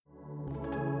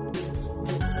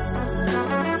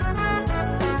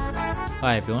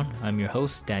Hi everyone, I'm your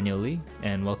host Daniel Lee,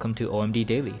 and welcome to OMD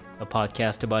Daily, a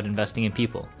podcast about investing in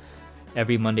people.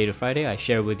 Every Monday to Friday, I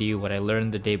share with you what I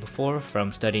learned the day before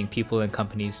from studying people and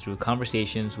companies through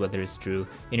conversations, whether it's through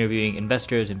interviewing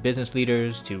investors and business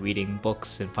leaders, to reading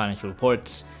books and financial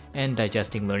reports, and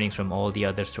digesting learnings from all the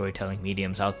other storytelling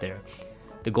mediums out there.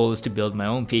 The goal is to build my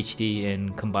own PhD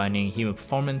in combining human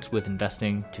performance with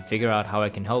investing to figure out how I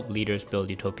can help leaders build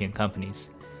utopian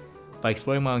companies. By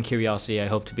exploring my own curiosity, I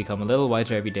hope to become a little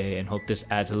wiser every day and hope this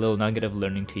adds a little nugget of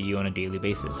learning to you on a daily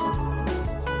basis.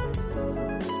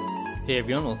 Hey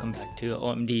everyone, welcome back to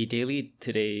OMD Daily.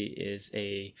 Today is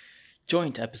a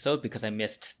joint episode because I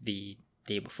missed the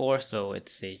day before, so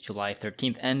it's a July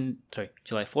 14th and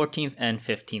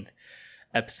 15th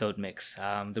episode mix.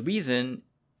 The reason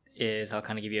is I'll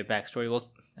kind of give you a backstory.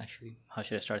 Well, actually, how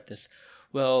should I start this?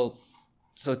 Well,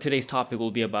 so today's topic will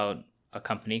be about a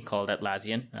company called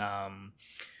Atlassian.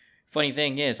 Funny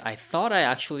thing is, I thought I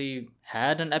actually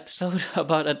had an episode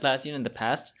about Atlassian in the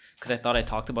past because I thought I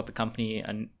talked about the company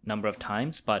a number of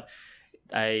times, but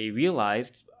I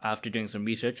realized after doing some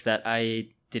research that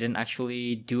I didn't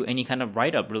actually do any kind of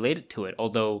write-up related to it,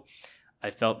 although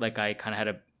I felt like I kind of had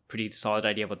a pretty solid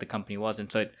idea of what the company was.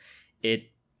 And so it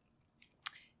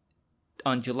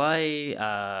on July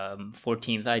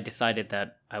 14th, I decided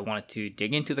that I wanted to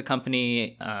dig into the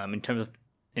company in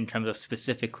terms of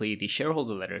specifically the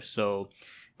shareholder letters. So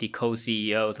the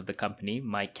co-CEOs of the company,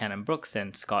 Mike Cannon-Brookes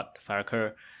and Scott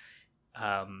Farquhar,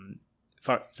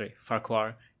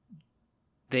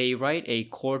 they write a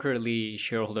quarterly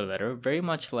shareholder letter, very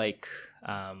much like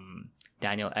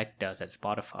Daniel Ek does at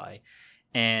Spotify.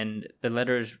 And the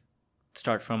letters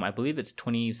start from, I believe it's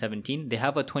 2017. They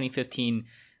have a 2015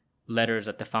 letters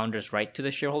that the founders write to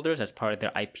the shareholders as part of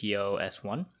their IPO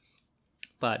S1.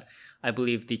 But I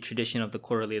believe the tradition of the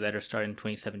quarterly letter started in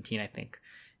 2017, I think.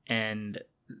 And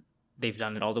they've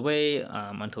done it all the way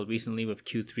until recently with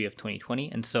Q3 of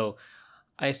 2020. And so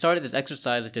I started this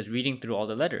exercise of just reading through all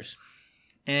the letters.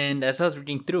 And as I was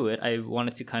reading through it, I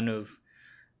wanted to kind of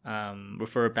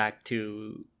refer back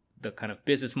to the kind of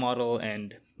business model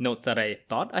and notes that I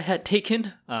thought I had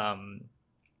taken.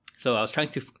 So I was trying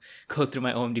to go through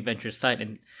my OMD Ventures site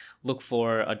and look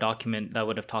for a document that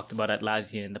would have talked about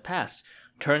Atlassian in the past.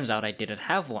 Turns out I didn't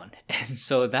have one. And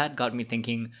so that got me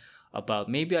thinking about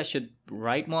maybe I should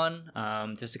write one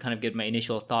just to kind of get my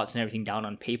initial thoughts and everything down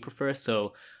on paper first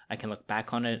so I can look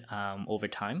back on it over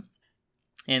time.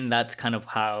 And that's kind of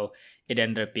how it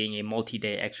ended up being a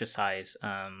multi-day exercise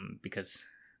because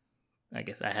I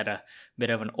guess I had a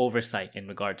bit of an oversight in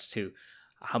regards to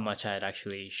how much I had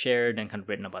actually shared and kind of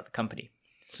written about the company.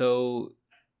 So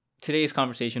today's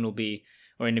conversation will be,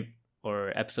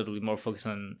 or episode will be more focused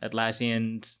on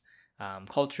Atlassian's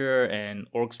culture and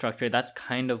org structure. That's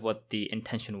kind of what the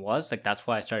intention was. Like that's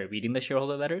why I started reading the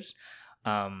shareholder letters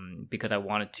because I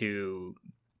wanted to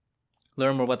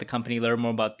learn more about the company, learn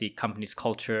more about the company's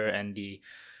culture and the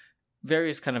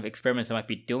various kind of experiments I might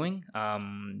be doing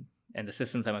and the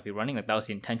systems I might be running. Like that was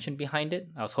the intention behind it.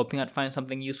 I was hoping I'd find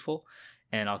something useful.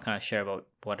 And I'll kind of share about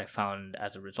what I found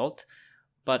as a result.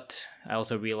 But I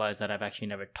also realized that I've actually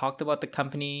never talked about the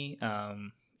company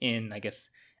in, I guess,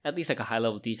 at least like a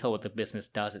high-level detail, what the business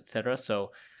does, etc.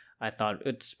 So I thought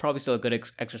it's probably still a good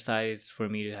exercise for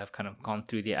me to have kind of gone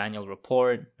through the annual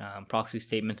report, proxy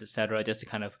statements, etc., just to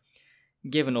kind of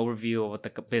give an overview of what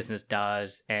the business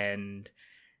does. And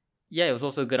yeah, it was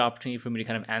also a good opportunity for me to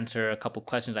kind of answer a couple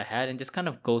questions I had and just kind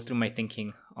of go through my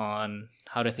thinking on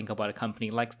how to think about a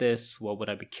company like this, what would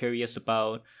I be curious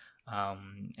about,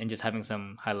 and just having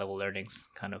some high-level learnings,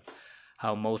 kind of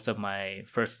how most of my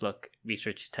first look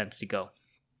research tends to go.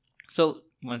 So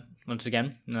once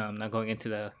again, I'm not going into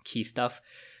the key stuff.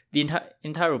 The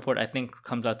entire report, I think,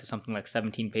 comes out to something like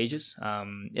 17 pages.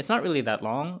 It's not really that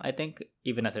long, I think.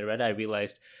 Even as I read it, I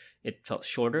realized it felt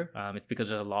shorter. It's because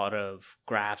there's a lot of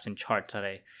graphs and charts that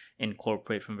I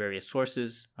incorporate from various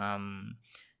sources.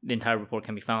 The entire report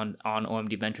can be found on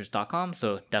omdventures.com,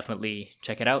 so definitely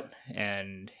check it out,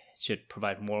 and it should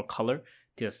provide more color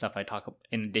to the stuff I talk about,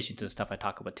 in addition to the stuff I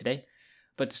talk about today.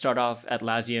 But to start off,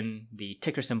 Atlassian, the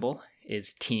ticker symbol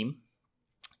is TEAM.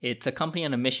 It's a company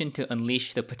on a mission to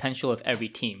unleash the potential of every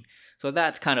team. So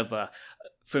that's kind of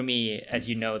for me, as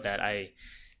you know, that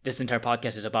this entire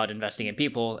podcast is about investing in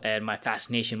people and my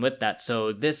fascination with that.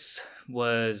 So this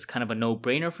was kind of a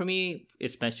no-brainer for me,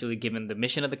 especially given the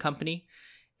mission of the company.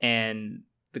 And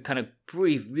the kind of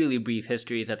really brief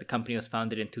history is that the company was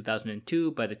founded in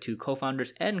 2002 by the two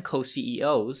co-founders and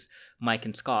co-CEOs, Mike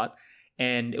and Scott.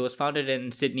 And it was founded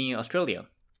in Sydney, Australia.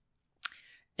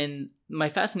 And my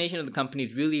fascination of the company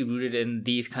is really rooted in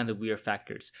these kinds of weird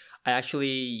factors. I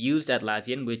actually used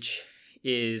Atlassian, which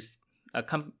is a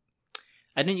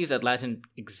I didn't use Atlassian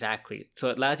exactly.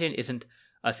 So Atlassian isn't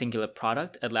a singular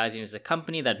product. Atlassian is a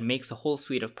company that makes a whole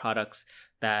suite of products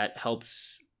that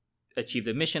helps achieve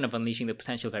the mission of unleashing the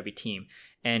potential of every team.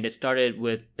 And it started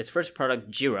with its first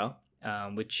product, Jira,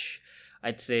 which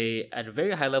I'd say at a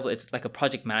very high level, it's like a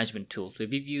project management tool. So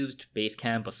if you've used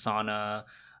Basecamp, Asana,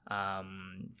 I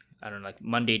don't know, like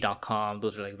Monday.com,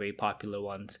 those are like very popular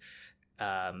ones.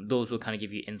 Those will kind of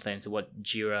give you insight into what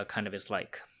Jira kind of is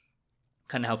like.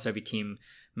 Kind of helps every team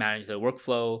manage their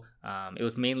workflow. It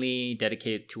was mainly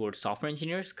dedicated towards software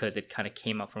engineers because it kind of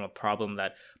came up from a problem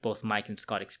that both Mike and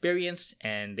Scott experienced,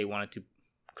 and they wanted to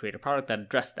create a product that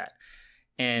addressed that.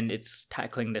 And it's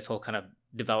tackling this whole kind of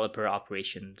developer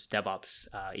operations, DevOps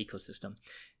ecosystem.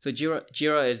 So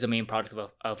Jira is the main product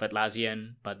of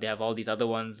Atlassian, but they have all these other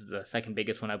ones. The second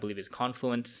biggest one, I believe, is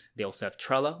Confluence. They also have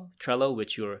Trello,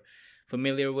 which you're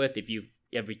familiar with if you've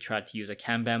ever tried to use a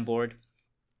Kanban board,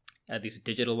 at least a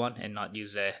digital one, and not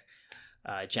use a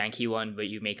janky one but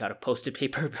you make out of Post-it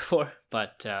paper before.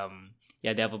 But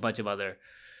they have a bunch of other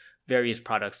various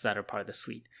products that are part of the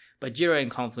suite. But Jira and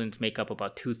Confluence make up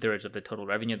about 2/3 of the total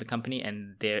revenue of the company,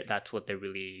 and that's what they're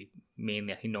really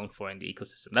mainly known for in the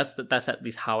ecosystem. That's at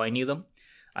least how I knew them.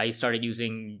 I started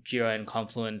using Jira and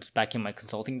Confluence back in my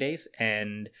consulting days,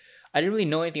 and I didn't really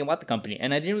know anything about the company,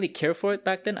 and I didn't really care for it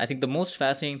back then. I think the most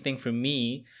fascinating thing for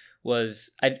me was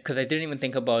because I didn't even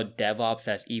think about DevOps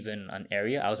as even an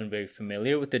area. I wasn't very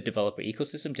familiar with the developer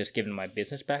ecosystem, just given my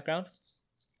business background.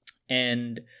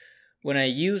 And when I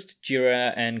used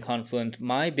Jira and Confluence,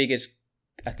 my biggest,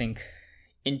 I think,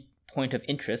 point of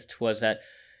interest was that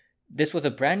this was a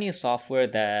brand new software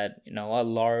that a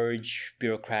large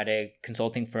bureaucratic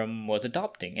consulting firm was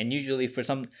adopting. And usually for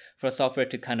a software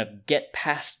to kind of get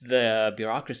past the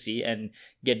bureaucracy and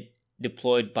get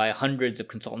deployed by hundreds of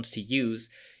consultants to use,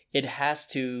 it has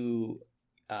to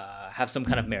have some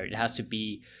kind of merit. It has to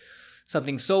be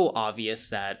something so obvious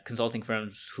that consulting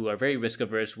firms who are very risk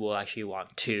averse will actually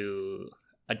want to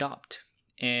adopt.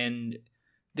 And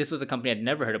this was a company I'd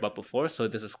never heard about before, so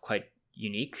this is quite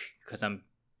unique because I'm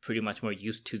pretty much more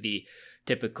used to the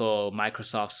typical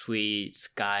Microsoft suite,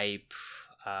 Skype,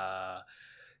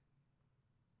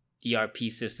 ERP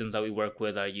systems that we work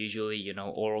with are usually,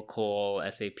 Oracle,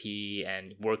 SAP,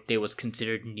 and Workday was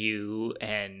considered new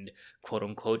and quote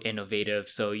unquote innovative.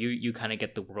 So you kind of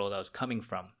get the world I was coming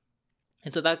from.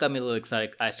 And so that got me a little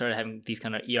excited. I started having these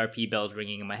kind of ERP bells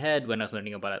ringing in my head when I was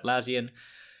learning about Atlassian.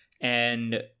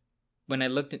 And when I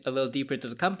looked a little deeper into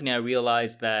the company, I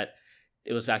realized that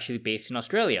it was actually based in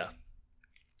Australia.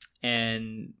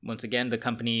 And once again, the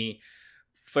company,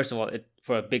 first of all,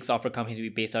 for a big software company to be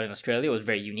based out in Australia was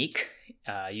very unique.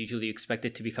 Usually you expect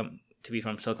it to be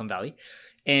from Silicon Valley.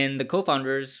 And the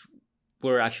co-founders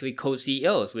were actually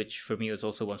co-CEOs, which for me was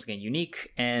also once again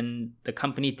unique. And the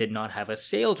company did not have a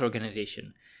sales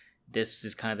organization. This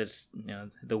is kind of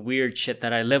the weird shit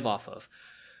that I live off of.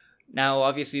 Now,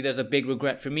 obviously, there's a big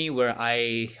regret for me where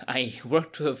I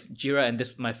worked with Jira,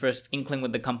 and my first inkling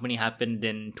with the company happened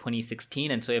in 2016.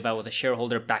 And so if I was a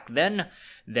shareholder back then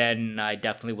I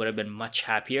definitely would have been much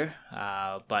happier.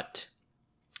 But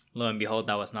lo and behold,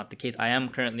 that was not the case. I am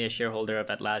currently a shareholder of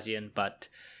Atlassian, but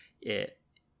it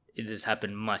has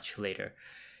happened much later.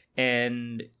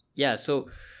 And yeah, so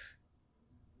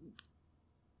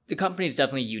the company is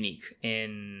definitely unique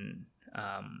in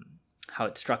how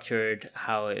it's structured,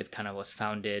 how it kind of was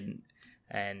founded.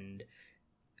 And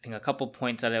I think a couple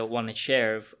points that I want to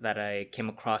share that I came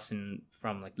across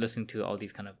from like listening to all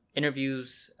these kind of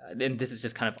interviews. And this is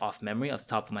just kind of off memory, off the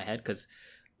top of my head, because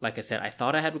like I said, I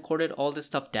thought I had recorded all this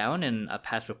stuff down in a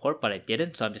past report, but I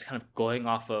didn't. So I'm just kind of going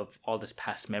off of all this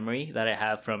past memory that I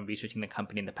have from researching the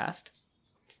company in the past.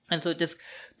 And so just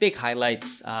big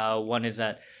highlights. One is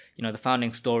that, the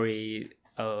founding story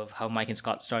of how Mike and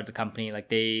Scott started the company. Like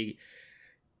they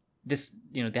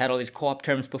had all these co-op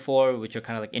terms before, which are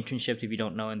kind of like internships if you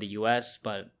don't know in the US,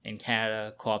 but in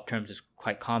Canada, co-op terms is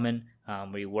quite common,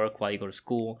 where you work while you go to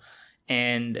school.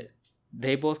 And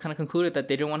they both kind of concluded that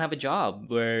they didn't want to have a job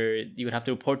where you would have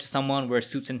to report to someone, wear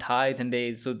suits and ties, and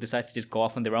they so decided to just go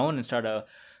off on their own and start a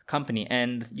company.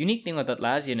 And the unique thing with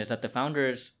Atlassian is that the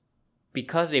founders,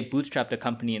 because they bootstrapped a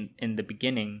company in the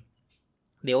beginning,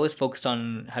 they always focused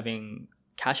on having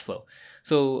cash flow.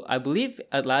 So I believe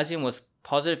Atlassian was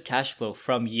positive cash flow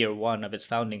from year one of its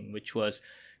founding, which was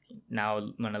now,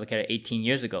 when I look at it, 18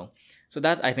 years ago. So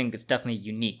that, I think, is definitely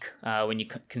unique when you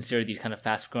consider these kind of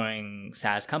fast-growing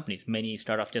SaaS companies. Many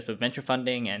start off just with venture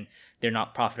funding, and they're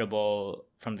not profitable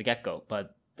from the get-go,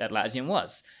 but Atlassian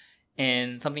was.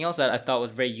 And something else that I thought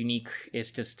was very unique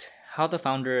is just how the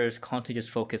founders constantly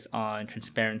just focus on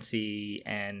transparency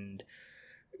and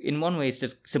in one way, it's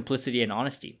just simplicity and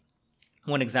honesty.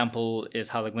 One example is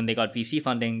how, like, when they got VC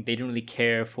funding, they didn't really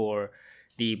care for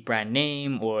the brand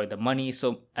name or the money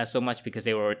so much, because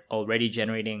they were already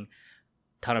generating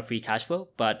a ton of free cash flow,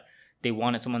 but they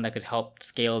wanted someone that could help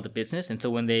scale the business. And so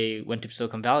when they went to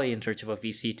Silicon Valley in search of a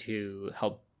VC to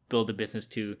help build the business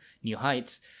to new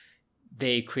heights,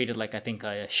 they created, like, I think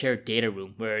a shared data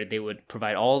room where they would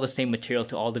provide all the same material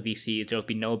to all the VCs. There would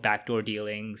be no backdoor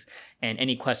dealings, and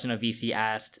any question a VC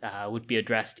asked would be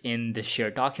addressed in the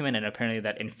shared document. And apparently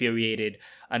that infuriated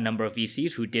a number of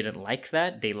VCs who didn't like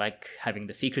that. They like having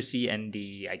the secrecy and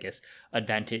the, I guess,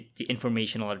 advantage, the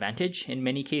informational advantage in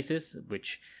many cases,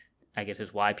 which I guess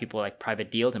is why people like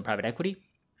private deals and private equity.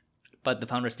 But the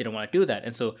founders didn't want to do that.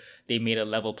 And so they made a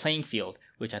level playing field,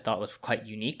 which I thought was quite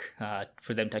unique,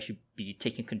 for them to actually be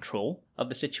taking control of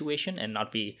the situation and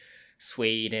not be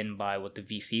swayed in by what the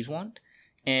VCs want.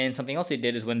 And something else they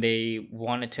did is, when they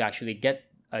wanted to actually get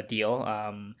a deal,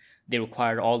 they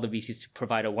required all the VCs to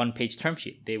provide a one-page term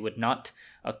sheet. They would not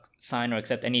sign or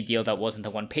accept any deal that wasn't a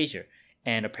one-pager.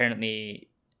 And apparently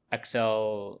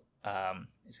Excel,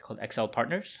 is it called Excel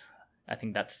Partners? I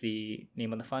think that's the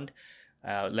name of the fund.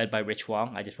 Led by Rich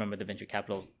Wong. I just remember the venture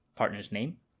capital partner's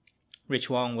name. Rich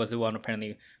Wong was the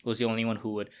only one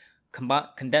who would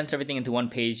condense everything into one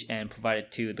page and provide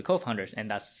it to the co-founders, and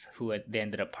that's who they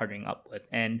ended up partnering up with.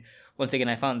 And once again,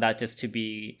 I found that just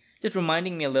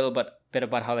reminding me a little bit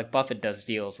about how, like, Buffett does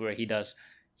deals, where he does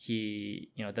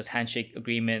handshake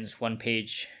agreements, one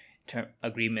page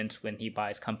agreements when he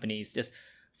buys companies, just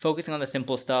focusing on the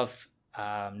simple stuff,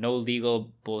 no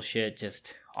legal bullshit,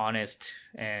 just honest.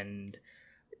 And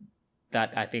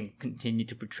that, I think, continued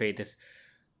to portray this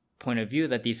point of view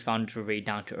that these founders were very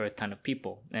down to earth kind of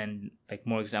people. And, like,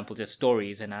 more examples, just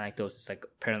stories and anecdotes. It's like,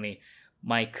 apparently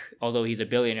Mike, although he's a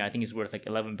billionaire, I think he's worth like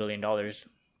 $11 billion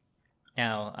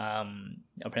now.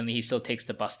 Apparently he still takes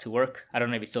the bus to work. I don't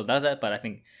know if he still does that, but I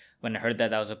think when I heard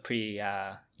that was a pretty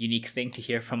unique thing to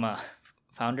hear from a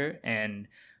founder. And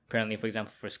apparently, for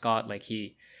example, for Scott, like,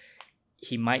 he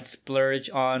might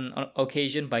splurge on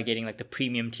occasion by getting, like, the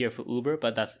premium tier for Uber,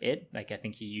 but that's it. Like, I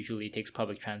think he usually takes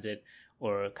public transit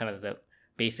or kind of the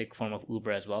basic form of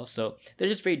Uber as well. So they're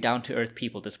just very down-to-earth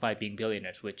people despite being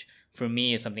billionaires, which for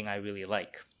me is something I really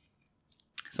like.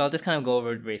 So I'll just kind of go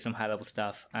over some high-level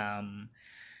stuff.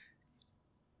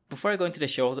 Before I go into the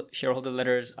shareholder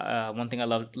letters, one thing I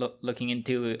love looking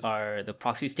into are the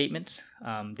proxy statements.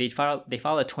 They file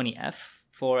a 20-F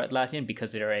for Atlassian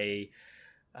because they're a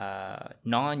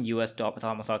non-US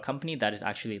domiciled company that is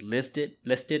actually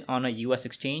listed on a US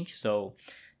exchange. So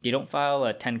they don't file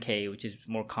a 10K, which is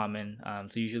more common.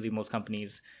 So usually most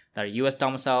companies that are US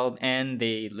domiciled and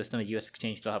they list on a US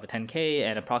exchange, they'll have a 10K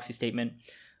and a proxy statement.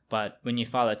 But when you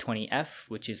file a 20F,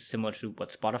 which is similar to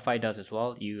what Spotify does as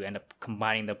well, you end up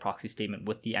combining the proxy statement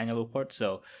with the annual report.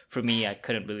 So for me, I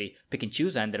couldn't really pick and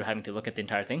choose. I ended up having to look at the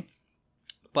entire thing.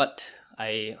 But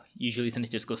I usually tend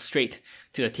to just go straight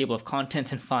to the table of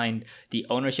contents and find the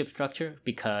ownership structure,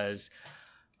 because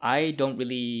I don't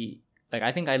really, like,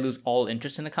 I think I lose all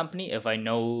interest in the company if I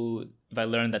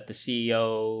learn that the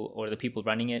CEO or the people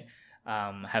running it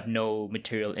have no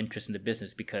material interest in the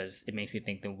business, because it makes me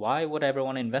think, then why would I ever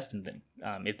want to invest in them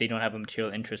if they don't have a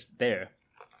material interest there?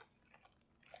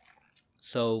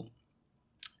 So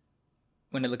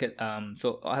when I look at,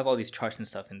 so I have all these charts and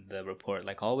stuff in the report,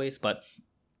 like always, but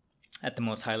at the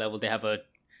most high level, they have a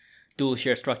dual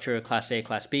share structure, Class A,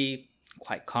 Class B,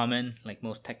 quite common, like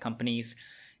most tech companies.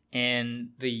 And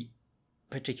the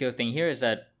particular thing here is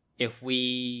that if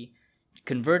we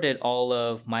converted all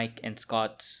of Mike and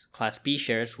Scott's Class B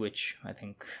shares, which I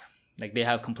think, like, they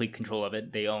have complete control of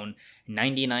it. They own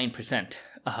 99%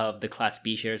 of the Class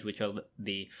B shares, which are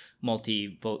the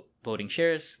multi-voting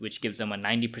shares, which gives them a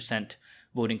 90%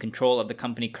 voting control of the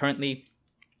company currently.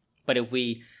 But if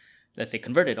we, let's say,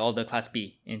 converted all the Class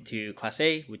B into Class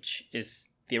A, which is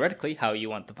theoretically how you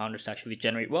want the founders to actually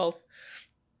generate wealth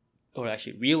or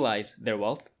actually realize their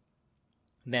wealth,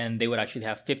 then they would actually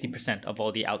have 50% of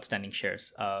all the outstanding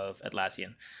shares of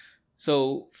Atlassian.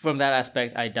 So from that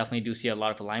aspect, I definitely do see a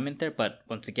lot of alignment there. But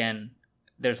once again,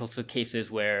 there's also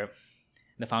cases where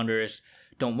the founders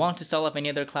don't want to sell up any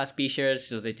of their Class B shares,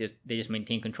 so they just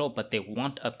maintain control, but they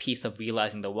want a piece of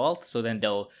realizing the wealth. So then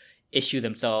they'll issue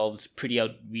themselves pretty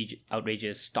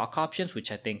outrageous stock options,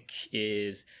 which I think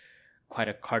is quite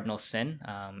a cardinal sin.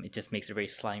 It just makes it very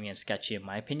slimy and sketchy in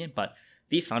my opinion. But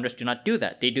these founders do not do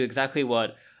that. They do exactly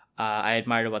what I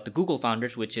admired about the Google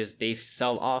founders, which is they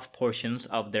sell off portions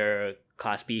of their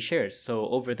Class B shares. So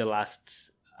over the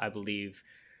last, I believe,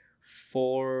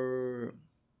 4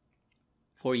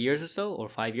 years or so, or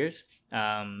 5 years,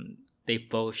 they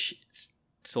both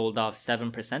sold off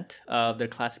 7% of their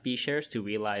Class B shares to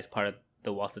realize part of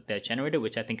the wealth that they generated,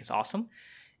 which I think is awesome.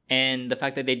 And the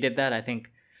fact that they did that, I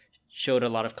think, showed a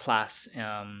lot of class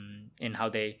in how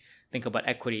they think about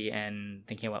equity and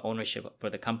thinking about ownership for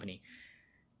the company.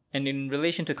 And in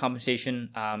relation to compensation,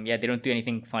 they don't do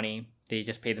anything funny. They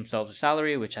just pay themselves a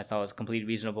salary, which I thought was completely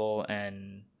reasonable.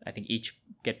 And I think each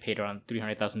get paid around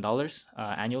 $300,000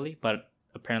 annually. But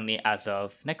apparently, as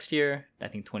of next year, I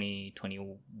think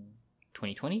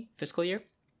 2020 fiscal year,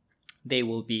 they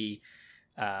will be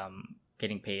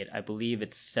getting paid, I believe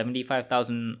it's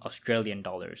 75,000 Australian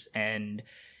dollars. And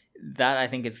that, I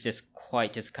think, is just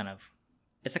quite just kind of,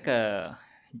 it's like a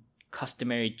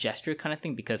customary gesture kind of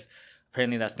thing, because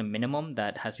apparently that's the minimum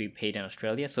that has to be paid in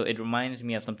Australia. So it reminds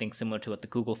me of something similar to what the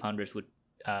Google founders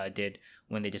did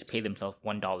when they just paid themselves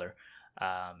 $1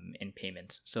 in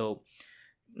payments. So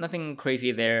nothing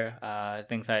crazy there.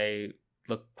 Things I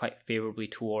look quite favorably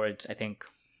towards. I think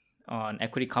on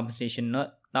equity compensation,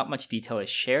 not much detail is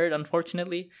shared,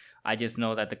 unfortunately. I just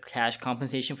know that the cash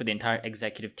compensation for the entire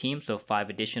executive team, so 5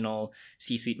 additional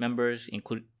C-suite members,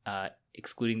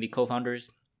 excluding the co-founders,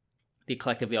 they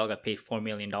collectively all got paid $4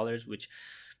 million, which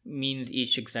means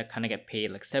each exec kind of get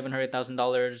paid like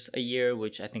 $700,000 a year,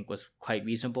 which I think was quite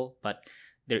reasonable. But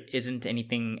there isn't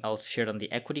anything else shared on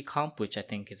the equity comp, which I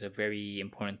think is a very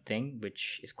important thing,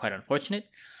 which is quite unfortunate.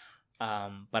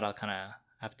 But I'll kind of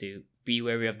have to be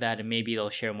wary of that, and maybe they'll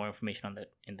share more information on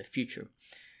that in the future.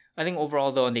 I think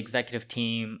overall, though, on the executive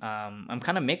team, I'm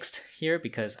kind of mixed here,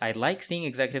 because I like seeing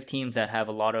executive teams that have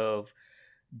a lot of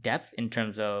depth in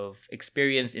terms of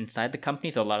experience inside the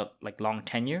company, so a lot of like long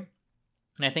tenure.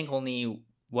 And I think only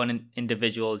one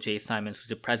individual, Jay Simons, who's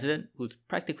the president, who's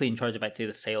practically in charge of, I'd say,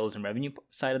 the sales and revenue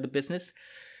side of the business,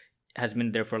 has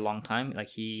been there for a long time. Like,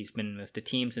 he's been with the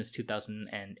team since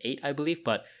 2008, I believe,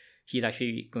 but he's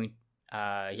actually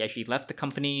he actually left the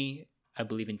company, I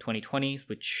believe, in 2020,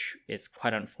 which is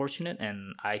quite unfortunate,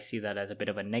 and I see that as a bit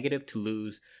of a negative to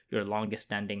lose your longest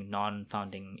standing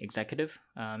non-founding executive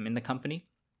in the company.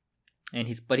 And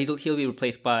he'll be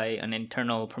replaced by an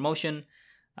internal promotion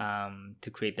to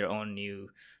create their own new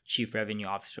chief revenue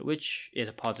officer, which is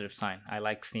a positive sign. I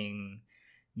like seeing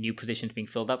new positions being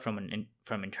filled up from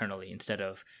internally instead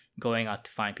of going out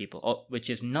to find people, which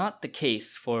is not the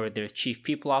case for their chief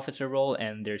people officer role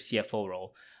and their CFO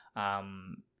role.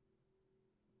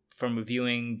 From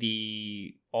reviewing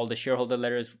all the shareholder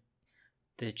letters,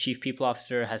 the chief people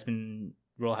officer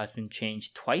role has been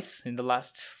changed twice in the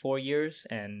last 4 years,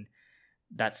 and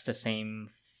that's the same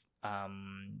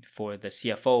for the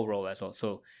CFO role as well.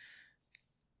 So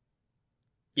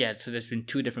there's been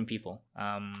 2 different people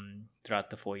throughout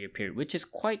the 4-year period, which is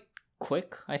quite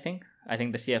quick, I think. I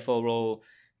think the CFO role,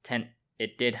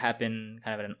 it did happen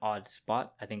kind of at an odd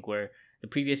spot. I think where the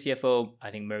previous CFO,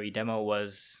 I think Murray Demo,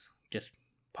 was just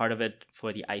part of it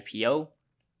for the IPO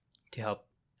to help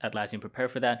Atlassian prepare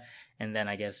for that. And then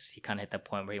I guess he kind of hit that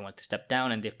point where he wanted to step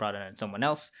down, and they've brought in someone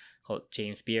else called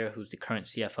James Beer, who's the current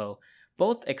CFO.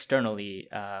 Both externally,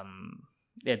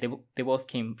 they both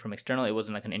came from external. It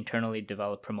wasn't like an internally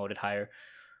developed, promoted hire.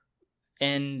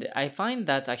 And I find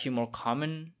that's actually more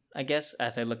common, I guess,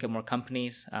 as I look at more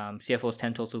companies. CFOs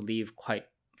tend to also leave quite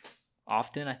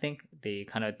often, I think. They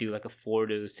kind of do like a 4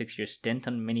 to 6 year stint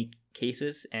on many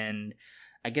cases, and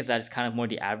I guess that is kind of more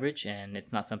the average, and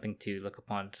it's not something to look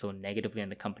upon so negatively in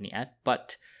the company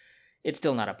but it's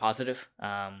still not a positive.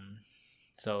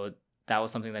 So that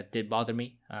was something that did bother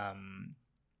me.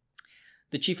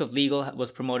 The chief of legal was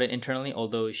promoted internally,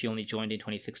 although she only joined in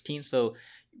 2016. So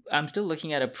I'm still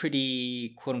looking at a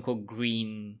pretty quote unquote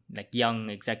green, like young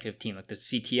executive team. Like the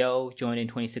CTO joined in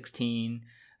 2016.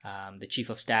 The chief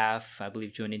of staff, I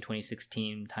believe, joined in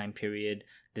 2016 time period.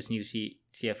 This new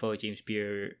CFO, James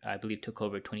Beer, I believe, took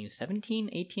over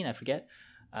 2017, 18, I forget.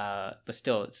 But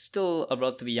still, it's still a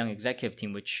relatively young executive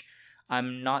team, which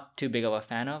I'm not too big of a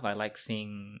fan of. I like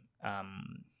seeing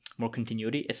more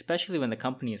continuity, especially when the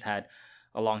company has had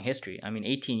a long history. I mean,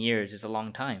 18 years is a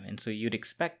long time, and so you'd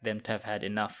expect them to have had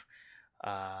enough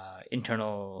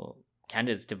internal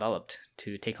candidates developed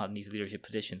to take on these leadership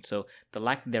positions. So the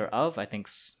lack thereof, I think,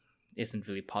 isn't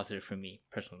really positive for me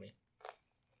personally.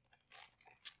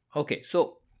 Okay,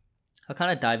 so I'll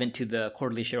kind of dive into the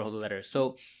quarterly shareholder letter.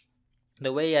 So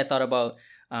the way I thought about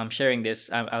sharing this,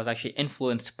 I was actually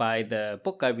influenced by the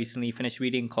book I recently finished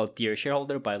reading called Dear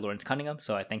Shareholder by Lawrence Cunningham.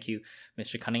 So I thank you,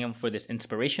 Mr. Cunningham, for this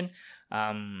inspiration.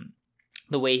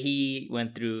 The way he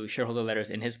went through shareholder letters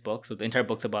in his book, so the entire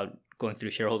book's about going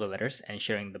through shareholder letters and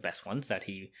sharing the best ones that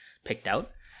he picked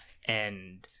out.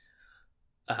 And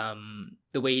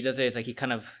the way he does it is like he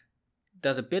kind of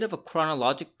does a bit of a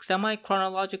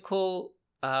semi-chronological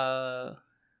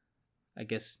I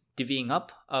guess, divvying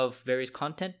up of various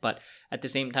content, but at the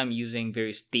same time using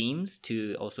various themes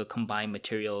to also combine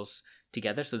materials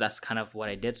together. So that's kind of what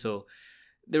I did. So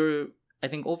there were, I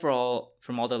think overall,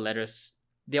 from all the letters,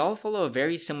 they all follow a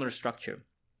very similar structure,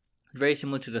 very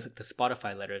similar to the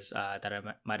Spotify letters that I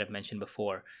might have mentioned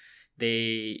before.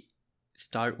 They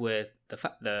start with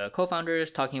the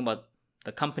co-founders talking about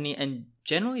the company, and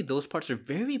generally those parts are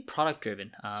very product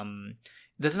driven.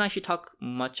 Doesn't actually talk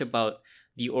much about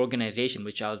the organization,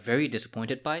 which I was very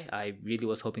disappointed by. I really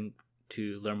was hoping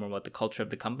to learn more about the culture of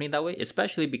the company that way,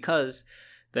 especially because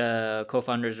the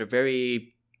co-founders are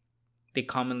they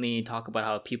commonly talk about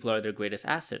how people are their greatest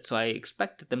asset. So I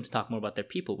expected them to talk more about their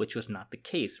people, which was not the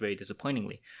case, very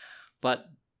disappointingly. But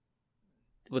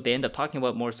what they end up talking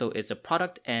about more so is the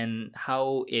product and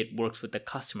how it works with the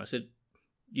customer. So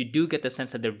you do get the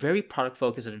sense that they're very product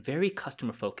focused and very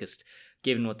customer focused,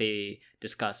 given what they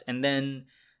discuss. And then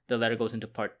the letter goes into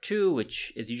part 2,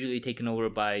 which is usually taken over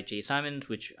by Jay Simons,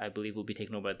 which I believe will be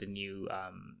taken over by the new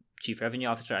chief revenue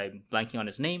officer. I'm blanking on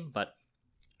his name, but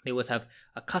they always have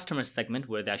a customer segment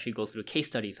where they actually go through case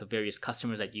studies of various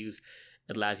customers that use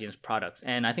Atlassian's products.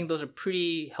 And I think those are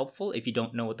pretty helpful if you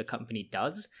don't know what the company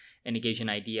does, and it gives you an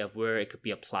idea of where it could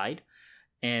be applied.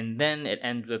 And then it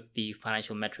ends with the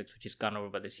financial metrics, which is gone over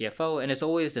by the CFO. And it's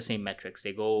always the same metrics.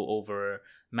 They go over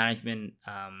management,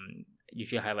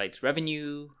 usually highlights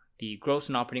revenue, the gross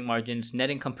and operating margins,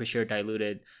 net income per share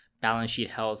diluted, balance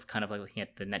sheet health, kind of like looking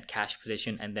at the net cash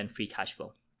position, and then free cash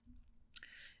flow.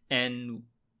 And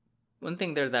one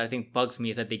thing there that I think bugs me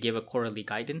is that they give a quarterly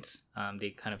guidance.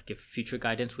 They kind of give future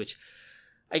guidance, which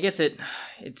I guess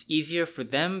it's easier for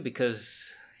them because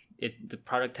the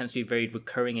product tends to be very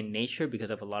recurring in nature because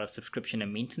of a lot of subscription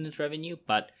and maintenance revenue.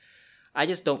 But I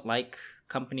just don't like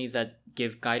companies that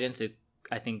give guidance. It,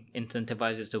 I think,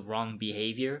 incentivizes the wrong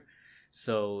behavior.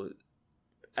 So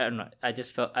I don't know.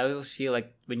 I always feel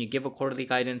like when you give a quarterly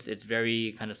guidance, it's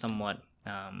very kind of somewhat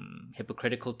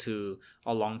hypocritical to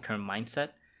a long-term mindset.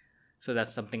 So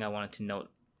that's something I wanted to note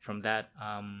from that.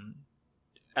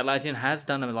 Atlassian has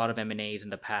done a lot of M&As in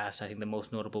the past. I think the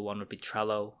most notable one would be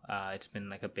Trello. It's been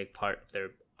like a big part of their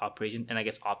operation. And I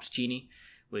guess Ops Genie,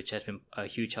 which has been a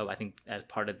huge help, I think, as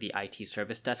part of the IT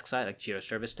service desk side, like Jira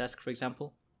Service Desk, for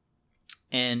example.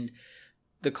 And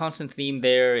the constant theme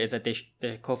there is that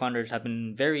the co-founders have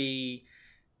been very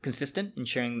consistent in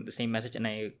sharing the same message. And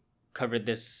I covered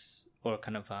this, or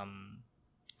kind of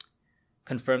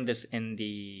confirmed this in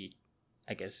the,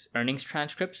 I guess, earnings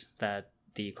transcripts that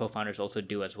the co-founders also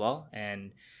do as well.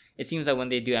 And it seems that when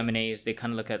they do M&As, they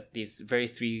kind of look at these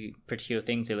three particular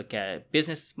things. They look at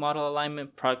business model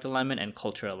alignment, product alignment, and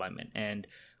culture alignment. And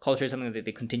culture is something that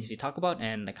they continuously talk about,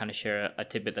 and they kind of share a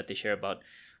tidbit that they share about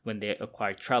when they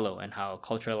acquired Trello and how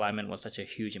cultural alignment was such a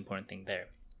huge important thing there.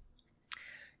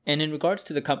 And in regards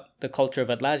to the culture of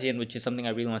Atlassian, which is something I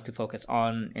really want to focus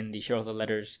on in the shareholder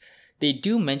letters, they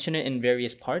do mention it in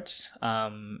various parts,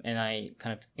 and I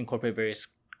kind of incorporate various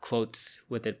quotes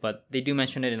with it, but they do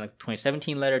mention it in like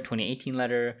 2017 letter, 2018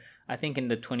 letter, I think in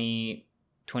the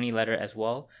 2020 letter as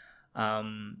well.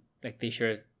 Like they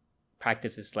share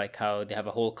practices like how they have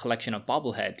a whole collection of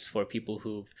bobbleheads for people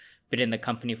who've been in the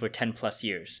company for 10 plus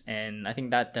years. And I think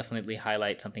that definitely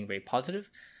highlights something very positive,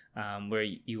 where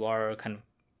you are kind of,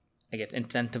 I guess,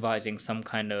 incentivizing some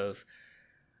kind of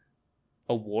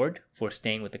award for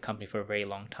staying with the company for a very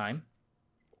long time.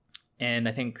 And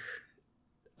I think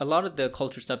a lot of the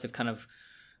culture stuff is kind of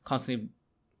constantly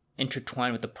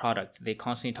intertwined with the product. They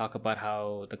constantly talk about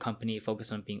how the company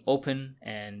focuses on being open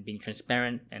and being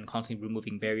transparent and constantly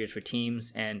removing barriers for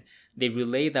teams. And they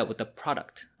relay that with the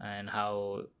product and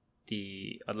how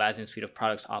the Atlassian suite of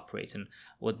products operates and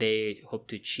what they hope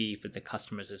to achieve with the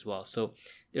customers as well. So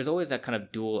there's always that kind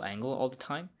of dual angle all the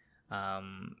time.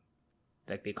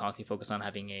 Like they constantly focus on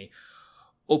having a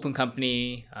open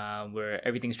company where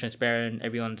everything's transparent,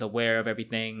 everyone's aware of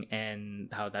everything, and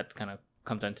how that kind of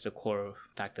comes down to the core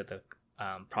fact of the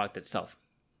product itself.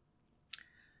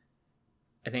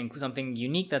 I think something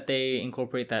unique that they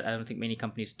incorporate that I don't think many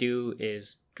companies do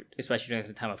is, especially during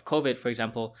the time of COVID, for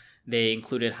example, they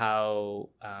included how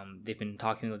they've been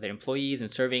talking with their employees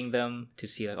and surveying them to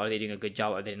see, like, are they doing a good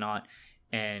job, are they not?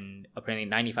 And apparently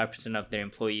 95% of their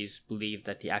employees believe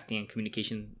that the acting and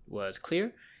communication was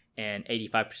clear, and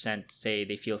 85% say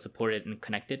they feel supported and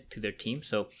connected to their team.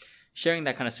 So sharing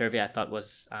that kind of survey, I thought,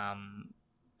 was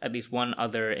at least one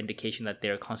other indication that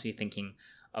they're constantly thinking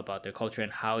about their culture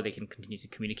and how they can continue to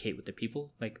communicate with the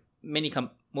people. Like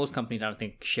most companies, I don't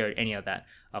think, share any of that,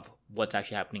 of what's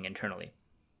actually happening internally.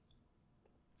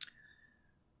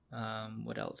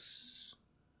 What else?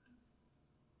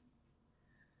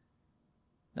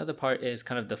 Another part is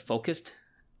kind of the focused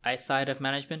side of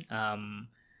management.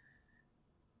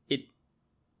 It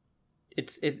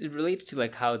it relates to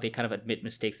like how they kind of admit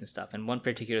mistakes and stuff. And one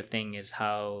particular thing is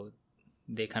how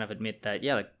they kind of admit that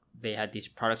like they had these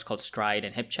products called Stride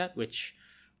and HipChat, which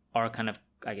are kind of,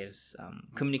 I guess,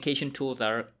 communication tools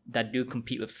that do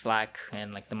compete with Slack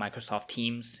and like the Microsoft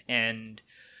Teams. And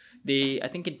I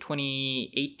think in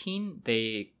 2018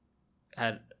 they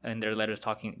had in their letters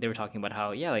they were talking about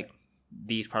how like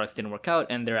these products didn't work out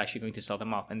and they're actually going to sell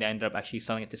them off, and they ended up actually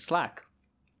selling it to Slack.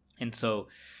 And so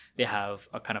they have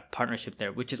a kind of partnership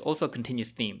there, which is also a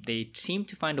continuous theme. They seem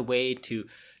to find a way to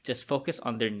just focus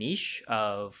on their niche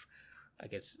of, I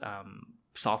guess,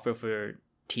 software for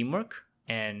teamwork,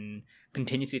 and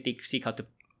continuously seek out to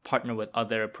partner with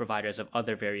other providers of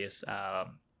other various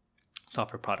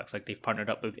software products. Like they've partnered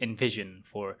up with InVision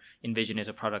InVision is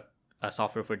a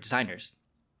software for designers.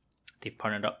 They've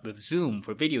partnered up with Zoom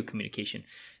for video communication.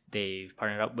 They've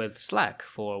partnered up with Slack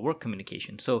for work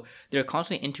communication. So they're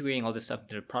constantly integrating all this stuff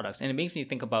into their products. And it makes me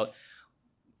think about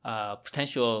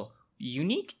potential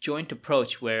unique joint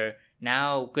approach where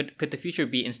now could the future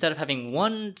be, instead of having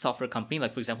one software company,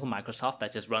 like for example Microsoft,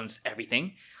 that just runs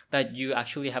everything, that you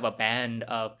actually have a band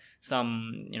of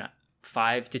some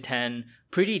 5 to 10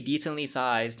 pretty decently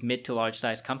sized mid to large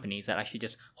sized companies that actually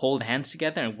just hold hands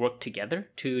together and work together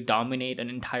to dominate an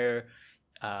entire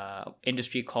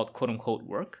industry called quote unquote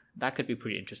work. That could be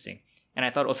pretty interesting. And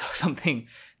I thought also something,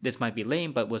 this might be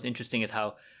lame, but what's interesting is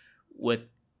how with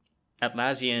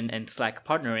Atlassian and Slack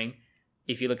partnering,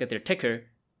 if you look at their ticker,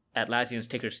 Atlassian's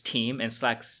ticker is team and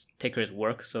Slack's ticker is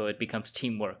work, so it becomes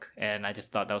teamwork. And I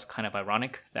just thought that was kind of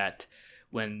ironic that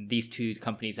when these two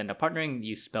companies end up partnering,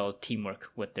 you spell teamwork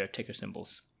with their ticker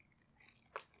symbols.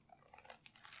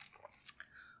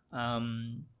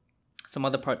 Some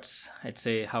other parts, I'd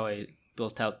say how I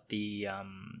built out the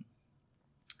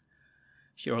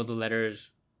shareholder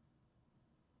letters.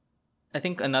 I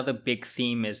think another big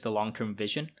theme is the long-term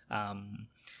vision.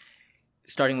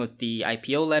 Starting with the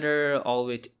IPO letter, all the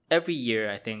way to every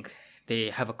year, I think they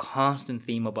have a constant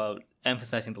theme about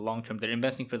emphasizing the long term. They're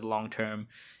investing for the long term.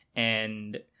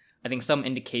 And I think some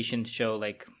indications show,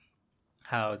 like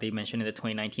how they mentioned in the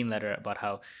 2019 letter about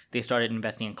how they started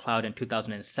investing in cloud in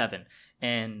 2007,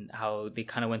 and how they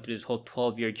kind of went through this whole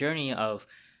 12-year journey of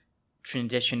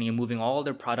transitioning and moving all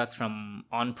their products from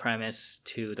on-premise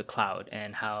to the cloud,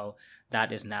 and how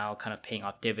that is now kind of paying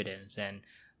off dividends, and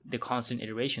the constant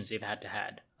iterations they've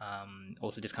had.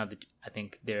 Also just kind of I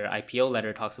think their IPO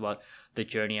letter talks about the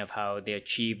journey of how they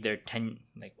achieved their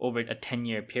over a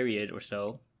 10-year period or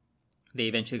so. They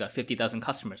eventually got 50,000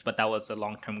 customers, but that was a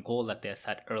long-term goal that they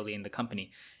set early in the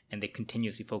company, and they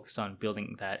continuously focused on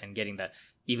building that and getting that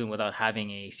even without having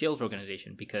a sales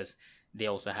organization, because they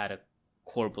also had a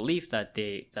core belief that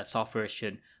that software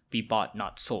should be bought,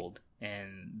 not sold.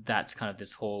 And that's kind of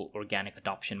this whole organic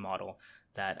adoption model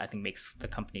that I think makes the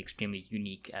company extremely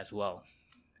unique as well.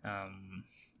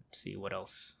 Let's see what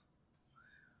else.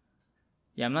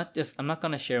 Yeah, I'm not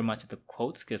gonna share much of the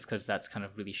quotes because that's kind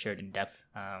of really shared in depth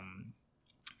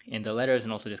in the letters,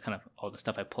 and also just kind of all the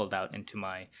stuff I pulled out into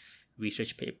my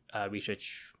research I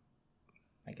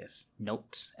guess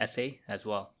notes essay as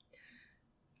well.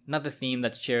 Another theme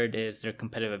that's shared is their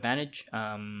competitive advantage.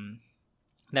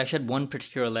 They actually had one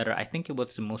particular letter. I think it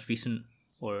was the most recent,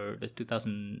 or the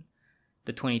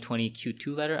 2020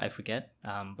 Q2 letter, I forget.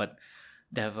 But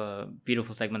they have a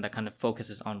beautiful segment that kind of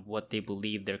focuses on what they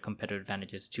believe their competitive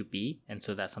advantages to be. And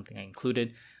so that's something I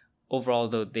included. Overall,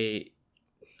 though,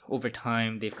 over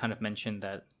time, they've kind of mentioned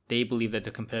that they believe that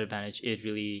their competitive advantage is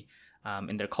really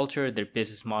in their culture, their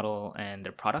business model, and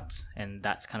their products. And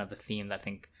that's kind of the theme that I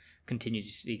think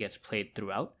continuously gets played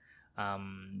throughout.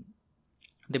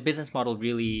 The business model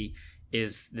really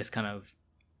is this kind of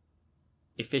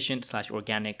efficient /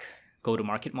 organic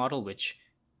go-to-market model, which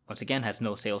once again has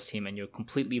no sales team, and you're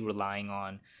completely relying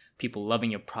on people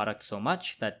loving your product so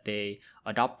much that they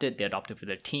adopt it for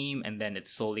their team, and then it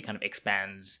slowly kind of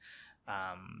expands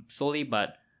slowly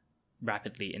but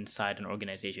rapidly inside an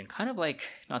organization. Kind of like,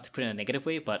 not to put it in a negative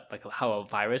way, but like how a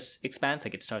virus expands.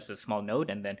 Like it starts with a small node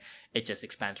and then it just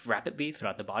expands rapidly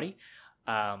throughout the body.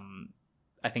 I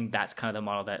think that's kind of the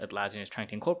model that Atlassian is trying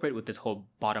to incorporate with this whole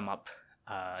bottom-up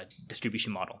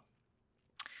distribution model.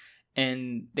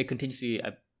 And they continuously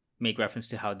make reference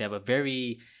to how they have a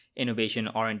very innovation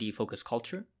R&D focused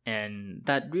culture, and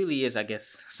that really is, I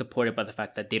guess, supported by the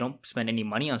fact that they don't spend any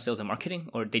money on sales and marketing,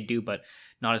 or they do, but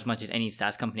not as much as any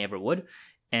SaaS company ever would,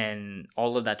 and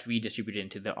all of that's redistributed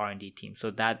into the R&D team.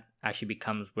 So that actually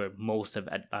becomes where most of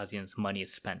Atlassian's money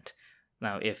is spent.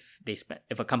 Now, if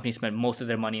a company spent most of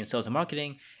their money in sales and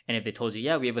marketing, and if they told you,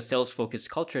 yeah, we have a sales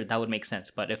focused culture, that would make sense.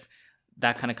 But if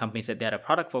that kind of company said they had a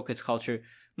product focused culture,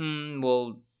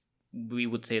 well, we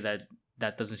would say that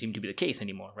that doesn't seem to be the case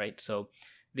anymore, right? So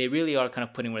they really are kind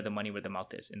of putting where the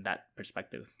mouth is in that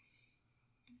perspective.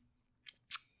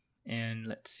 And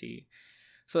let's see.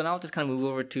 So now I'll just kind of move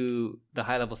over to the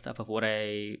high level stuff of what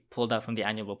I pulled out from the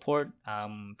annual report.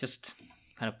 Just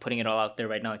kind of putting it all out there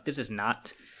right now. Like, this is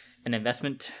not an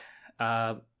investment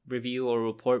review or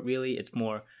report, really. It's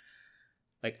more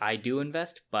like I do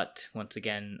invest, but once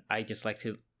again, I just like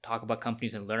to talk about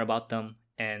companies and learn about them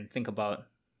and think about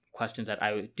questions that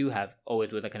I do have,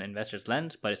 always with like an investor's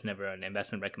lens, but it's never an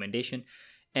investment recommendation.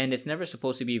 And it's never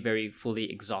supposed to be very fully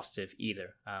exhaustive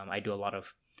either. I do a lot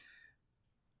of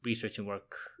research and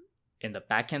work in the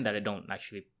back end that I don't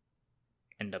actually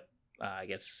end up,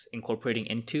 incorporating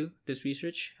into this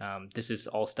research. This is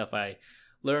all stuff I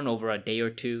learn over a day or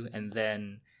two, and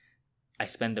then I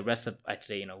spend the rest of, I'd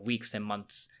say, weeks and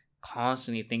months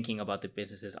constantly thinking about the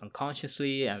businesses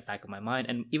unconsciously and the back of my mind.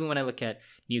 And even when I look at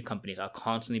new companies, I'll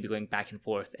constantly be going back and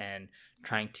forth and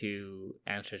trying to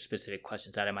answer specific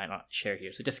questions that I might not share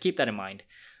here. So just keep that in mind,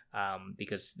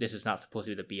 because this is not supposed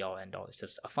to be the be all end all. It's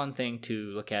just a fun thing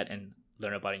to look at and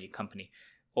learn about a new company,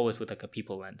 always with like a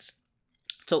people lens.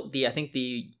 So I think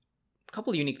the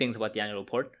couple of unique things about the annual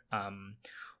report.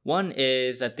 One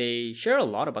is that they share a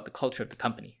lot about the culture of the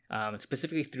company,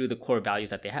 specifically through the core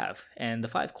values that they have. And the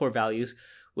 5 core values,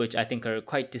 which I think are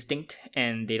quite distinct,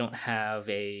 and they don't have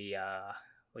a,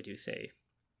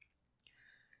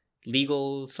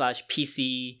 legal /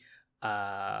 PC,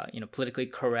 politically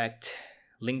correct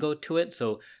lingo to it.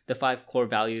 So the 5 core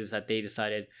values that they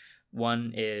decided,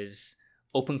 one is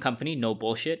open company, no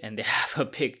bullshit, and they have a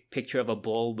big picture of a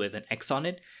bull with an X on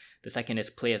it. The second is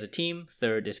play as a team.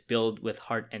 Third is build with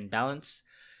heart and balance.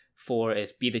 4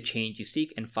 is be the change you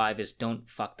seek. And 5 is don't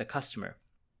fuck the customer.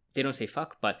 They don't say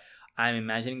fuck, but I'm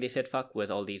imagining they said fuck with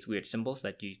all these weird symbols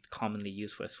that you commonly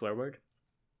use for a swear word.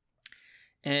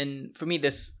 And for me,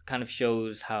 this kind of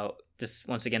shows how this,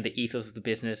 once again, the ethos of the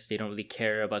business, they don't really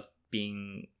care about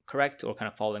being correct or kind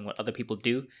of following what other people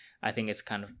do. I think it's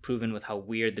kind of proven with how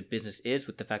weird the business is,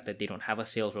 with the fact that they don't have a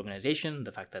sales organization,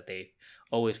 the fact that they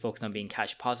always focus on being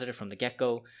cash positive from the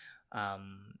get-go.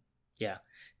 And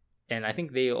I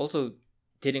think they also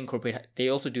did incorporate,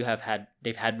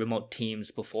 they've had remote teams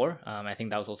before. I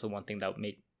think that was also one thing that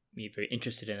made me very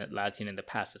interested in Atlassian in the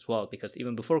past as well, because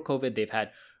even before COVID, they've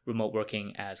had remote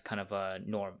working as kind of a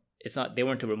norm. They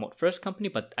weren't a remote first company,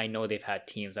 but I know they've had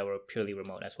teams that were purely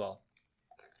remote as well.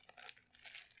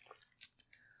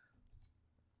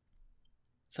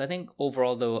 So I think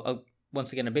overall, though,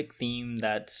 once again, a big theme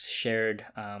that's shared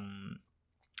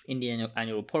in the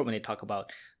annual report when they talk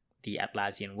about the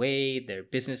Atlassian way, their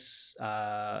business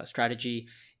strategy,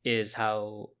 is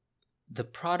how the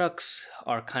products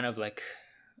are kind of like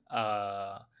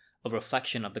a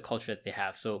reflection of the culture that they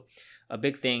have. So a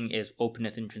big thing is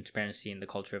openness and transparency in the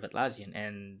culture of Atlassian.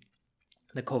 And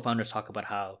the co-founders talk about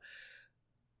how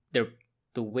the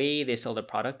way they sell their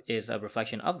product is a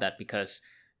reflection of that, because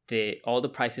all the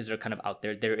prices are kind of out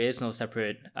there. There is no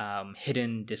separate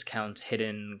hidden discounts,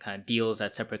 hidden kind of deals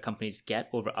that separate companies get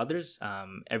over others.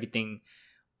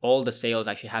 All the sales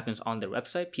actually happens on their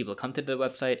website. People come to the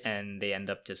website and they end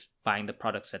up just buying the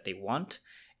products that they want,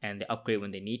 and they upgrade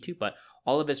when they need to. But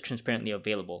all of it's transparently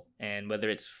available. And whether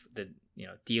it's the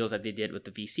deals that they did with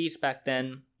the VCs back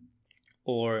then,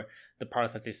 or the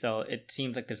products that they sell, it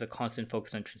seems like there's a constant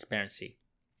focus on transparency.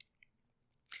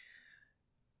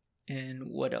 And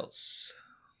what else?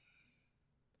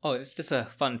 Oh, it's just a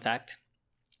fun fact.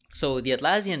 So the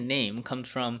Atlassian name comes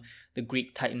from the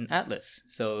Greek titan Atlas.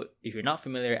 So if you're not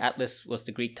familiar, Atlas was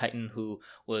the Greek titan who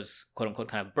was, quote unquote,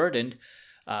 kind of burdened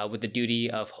with the duty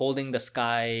of holding the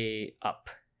sky up.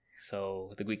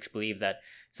 So the Greeks believed that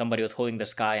somebody was holding the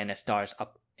sky and the stars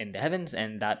up in the heavens,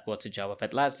 and that was the job of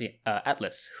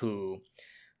Atlas, who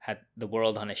had the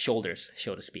world on his shoulders,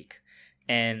 so to speak.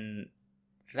 And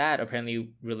that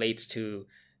apparently relates to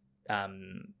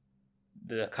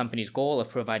the company's goal of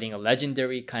providing a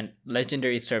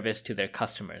legendary service to their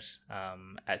customers,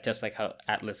 just like how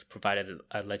Atlas provided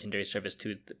a legendary service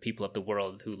to the people of the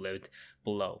world who lived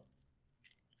below.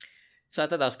 So I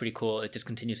thought that was pretty cool. It just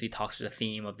continuously talks to the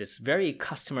theme of this very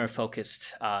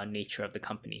customer-focused nature of the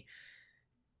company.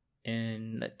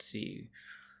 And let's see.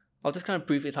 I'll just kind of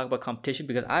briefly talk about competition,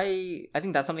 because I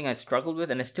think that's something I struggled with,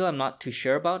 and I still am not too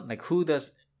sure about. Like, who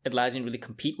does Atlassian really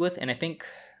compete with? And I think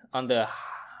on the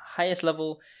highest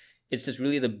level, it's just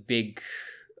really the big,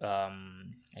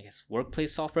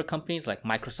 workplace software companies like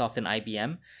Microsoft and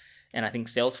IBM. And I think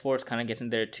Salesforce kind of gets in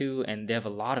there too. And they have a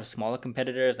lot of smaller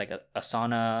competitors like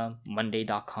Asana,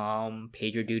 Monday.com,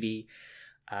 PagerDuty,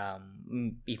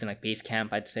 even like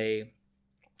Basecamp, I'd say.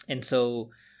 And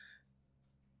so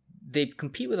they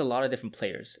compete with a lot of different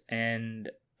players. And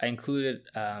I included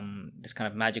this kind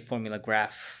of magic formula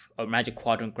graph or magic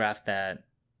quadrant graph that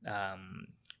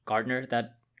Gartner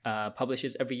that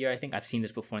publishes every year. I think I've seen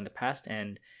this before in the past,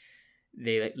 and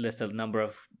they list a number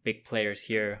of big players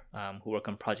here who work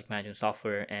on project management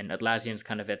software, and Atlassian's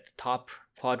kind of at the top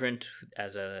quadrant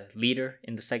as a leader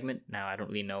in the segment. Now, I don't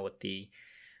really know what the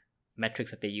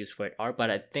metrics that they use for it are, but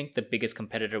I think the biggest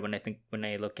competitor when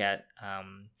I look at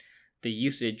the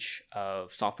usage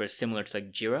of software similar to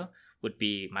like Jira would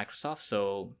be Microsoft.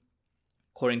 So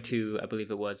according to, I believe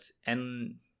it was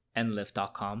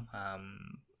nlift.com,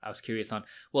 I was curious on,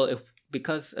 well,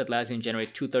 because Atlassian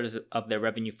generates 2/3 of their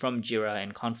revenue from Jira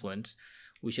and Confluence,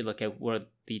 we should look at what are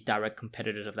the direct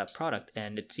competitors of that product.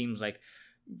 And it seems like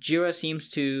Jira seems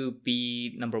to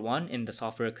be number one in the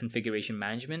software configuration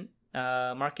management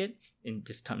market in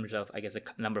just terms of, I guess, the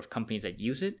number of companies that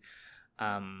use it.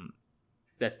 And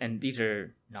these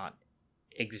are not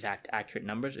exact accurate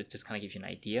numbers. It just kind of gives you an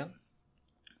idea.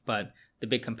 But the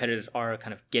big competitors are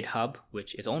kind of GitHub,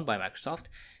 which is owned by Microsoft,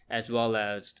 as well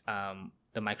as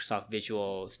the Microsoft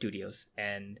Visual Studios.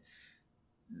 And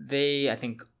they, I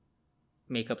think,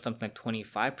 make up something like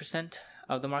 25%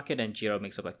 of the market, and Jira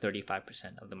makes up like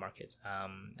 35% of the market. I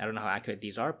don't know how accurate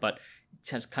these are, but it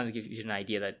just kind of gives you an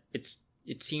idea that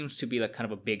it seems to be like kind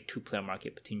of a big two-player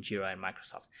market between Jira and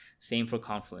Microsoft. Same for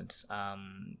Confluence.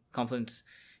 Confluence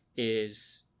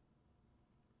is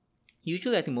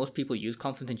usually, I think most people use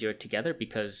Confluence and Jira together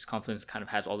because Confluence kind of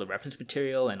has all the reference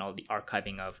material and all the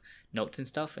archiving of notes and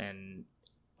stuff, and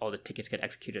all the tickets get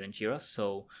executed in Jira.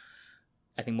 So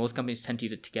I think most companies tend to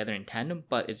use it together in tandem,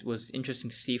 but it was interesting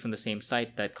to see from the same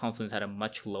site that Confluence had a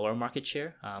much lower market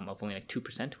share of only like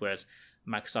 2%, whereas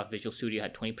Microsoft Visual Studio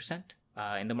had 20%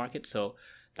 in the market. So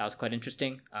that was quite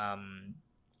interesting.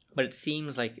 But it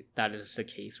seems like that is the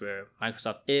case where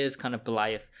Microsoft is kind of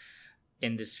Goliath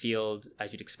in this field,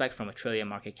 as you'd expect from a $1 trillion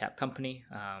market cap company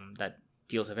that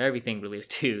deals with everything related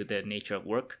to the nature of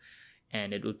work.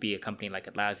 And it would be a company like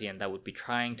Atlassian that would be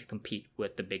trying to compete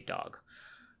with the big dog.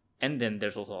 And then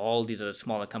there's also all these other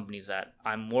smaller companies that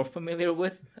I'm more familiar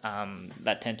with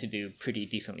that tend to do pretty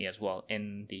decently as well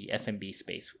in the SMB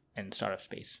space and startup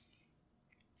space.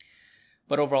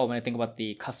 But overall, when I think about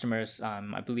the customers,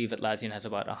 I believe Atlassian has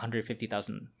about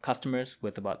 150,000 customers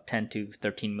with about 10 to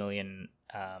 13 million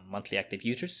monthly active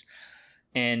users.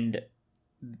 And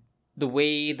the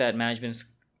way that management's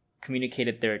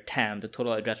communicated their TAM, the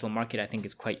total addressable market, I think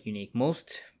is quite unique.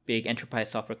 Most big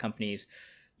enterprise software companies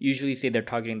usually say they're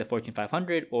targeting the Fortune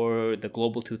 500 or the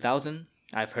Global 2000.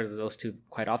 I've heard of those two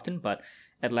quite often, but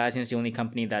Atlassian is the only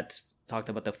company that's talked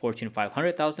about the Fortune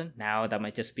 500,000. Now that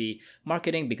might just be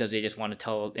marketing because they just want to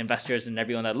tell investors and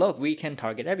everyone that, look, we can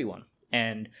target everyone.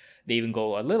 And they even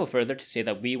go a little further to say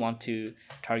that we want to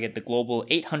target the global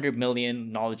 800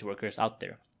 million knowledge workers out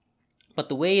there. But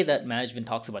the way that management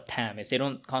talks about TAM is they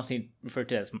don't constantly refer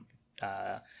to it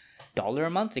as dollar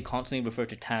amounts. They constantly refer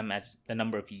to TAM as the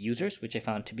number of users, which I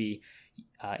found to be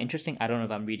interesting. I don't know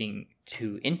if I'm reading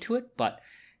too into it, but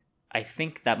I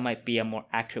think that might be a more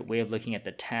accurate way of looking at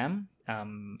the TAM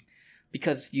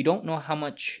because you don't know how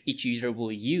much each user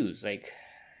will use. Like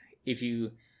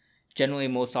generally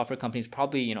most software companies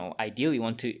probably, ideally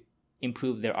want to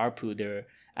improve their ARPU, their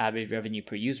average revenue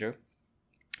per user.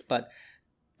 But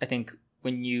I think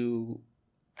when you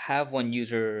have one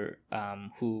user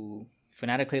who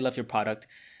fanatically loves your product,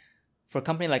 for a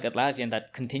company like Atlassian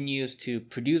that continues to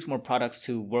produce more products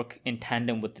to work in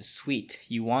tandem with the suite,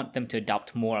 you want them to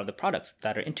adopt more of the products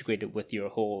that are integrated with your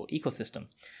whole ecosystem.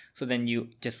 So then you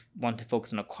just want to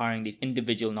focus on acquiring these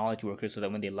individual knowledge workers so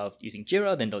that when they love using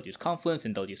Jira, then they'll use Confluence,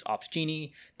 and they'll use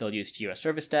Opsgenie, they'll use Jira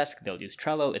Service Desk, they'll use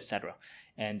Trello, etc.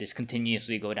 And just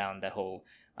continuously go down that whole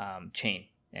chain.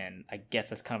 And I guess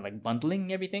that's kind of like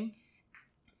bundling everything.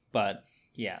 But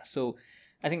yeah, so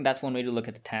I think that's one way to look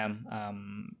at the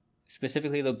TAM.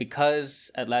 Specifically though,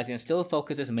 because Atlassian still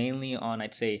focuses mainly on,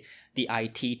 I'd say, the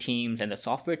IT teams and the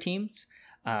software teams,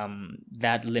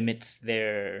 that limits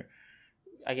their,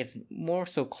 I guess, more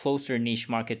so closer niche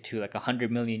market to like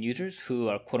 100 million users who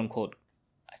are quote unquote,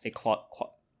 I say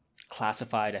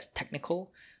classified as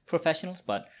technical professionals.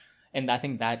 And I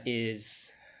think that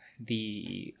is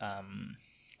the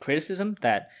criticism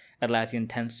that Atlassian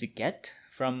tends to get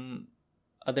from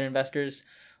other investors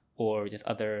or just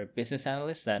other business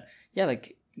analysts, that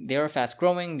they are fast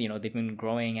growing. They've been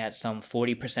growing at some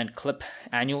 40% clip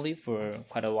annually for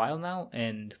quite a while now,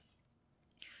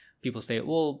 people say,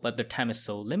 well, but their time is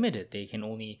so limited. They can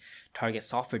only target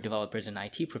software developers and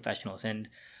IT professionals. And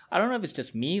I don't know if it's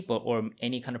just me, or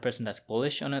any kind of person that's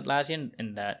bullish on Atlassian,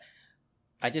 in that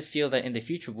I just feel that in the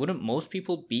future, wouldn't most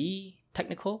people be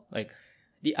technical? Like,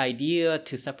 the idea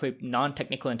to separate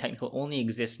non-technical and technical only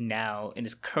exists now in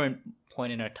this current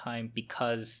point in our time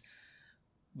because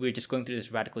we're just going through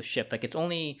this radical shift. Like, it's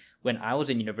only when I was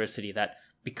in university that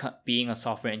being a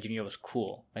software engineer was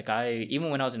cool. Like,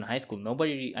 even when I was in high school,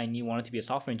 nobody I knew wanted to be a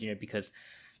software engineer because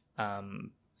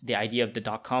the idea of the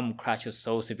 .com crash was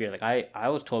so severe. Like, I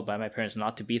was told by my parents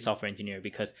not to be a software engineer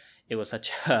because it was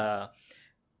such a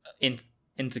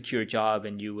insecure job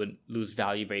and you would lose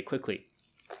value very quickly.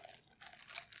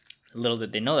 Little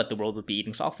did they know that the world would be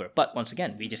eating software. But once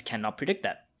again, we just cannot predict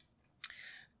that.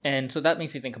 And so that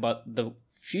makes me think about the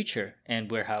future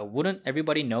and how wouldn't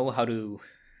everybody know how to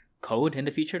code in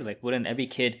the future? Like, wouldn't every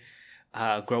kid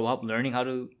grow up learning how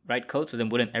to write code? So then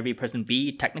wouldn't every person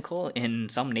be technical in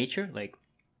some nature? Like,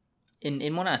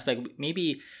 in one aspect,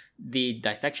 maybe the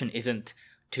dissection isn't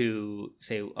to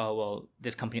say, oh, well,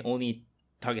 this company only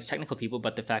targets technical people,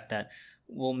 but the fact that,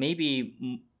 well,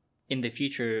 maybe in the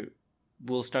future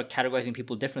we'll start categorizing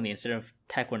people differently. Instead of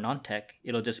tech or non-tech,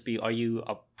 it'll just be, are you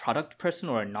a product person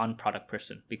or a non-product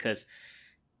person? Because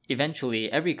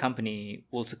eventually every company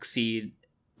will succeed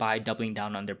by doubling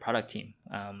down on their product team,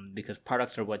 because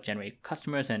products are what generate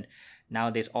customers. And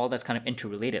nowadays all that's kind of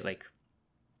interrelated. Like,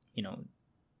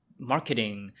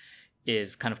 marketing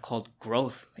is kind of called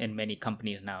growth in many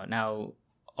companies now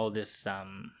all this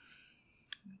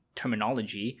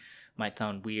terminology might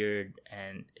sound weird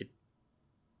and it's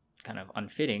kind of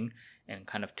unfitting and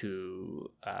kind of to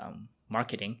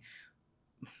marketing,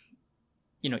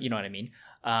 you know what I mean,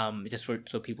 just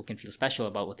so people can feel special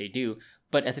about what they do.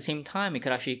 But at the same time, it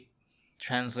could actually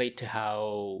translate to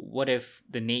what if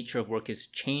the nature of work is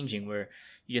changing, where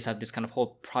you just have this kind of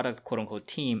whole product quote unquote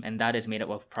team, and that is made up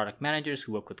of product managers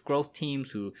who work with growth teams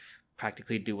who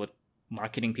practically do what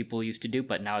marketing people used to do,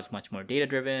 but now it's much more data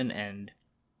driven. And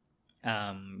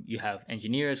you have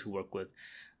engineers who work with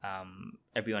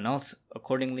everyone else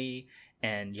accordingly,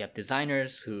 and you have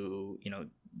designers who,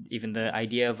 even the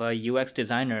idea of a UX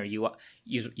designer,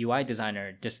 UI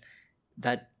designer, just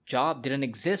that job didn't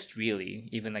exist really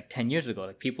even like 10 years ago.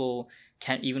 Like, people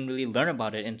can't even really learn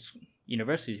about it in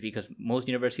universities because most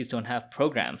universities don't have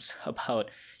programs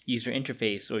about user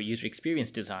interface or user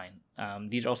experience design.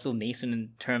 These are also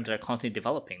nascent terms that are constantly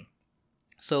developing.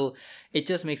 So it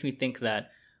just makes me think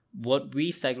that what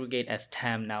we segregate as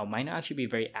TAM now might not actually be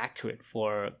very accurate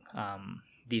for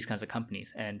these kinds of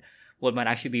companies. And what might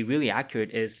actually be really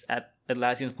accurate is at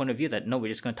Atlassian's point of view that, no, we're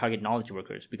just going to target knowledge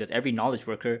workers, because every knowledge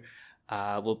worker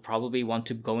will probably want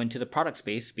to go into the product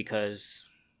space because,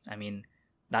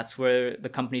 that's where the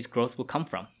company's growth will come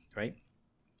from, right?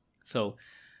 So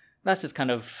that's just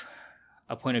kind of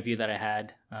a point of view that I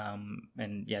had.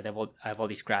 And yeah, I have all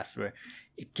these graphs where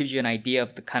it gives you an idea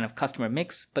of the kind of customer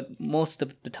mix, but most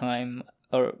of the time,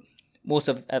 or most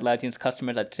of Atlassian's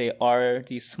customers, I'd say, are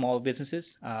these small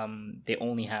businesses. They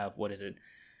only have,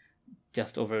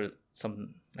 just over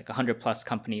some like 100 plus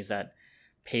companies that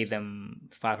pay them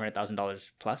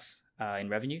 $500,000 plus in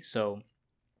revenue. So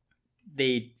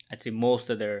I'd say most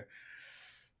of their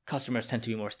customers tend to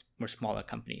be more smaller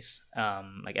companies,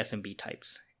 like SMB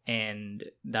types. And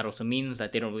that also means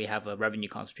that they don't really have a revenue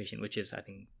concentration, which is, I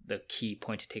think, the key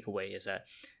point to take away, is that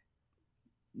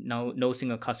no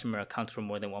single customer accounts for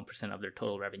more than 1% of their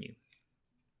total revenue.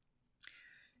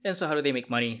 And so how do they make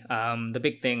money? The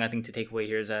big thing I think to take away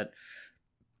here is that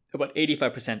about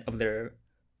 85% of their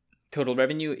total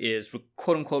revenue is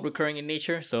quote unquote recurring in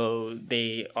nature. So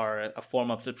they are a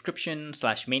form of subscription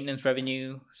 / maintenance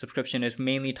revenue. Subscription is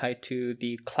mainly tied to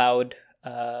the cloud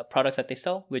products that they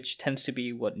sell, which tends to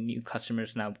be what new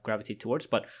customers now gravitate towards.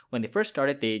 But when they first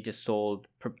started, they just sold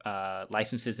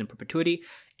licenses in perpetuity,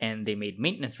 and they made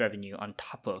maintenance revenue on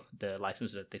top of the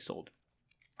licenses that they sold.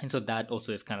 And so that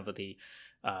also is kind of the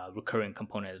recurring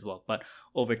component as well. But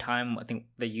over time, I think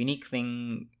the unique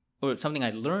thing, or something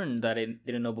I learned that I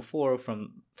didn't know before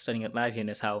from studying Atlassian,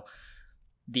 is how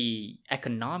the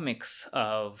economics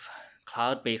of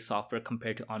cloud-based software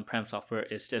compared to on-prem software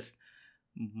is just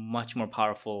much more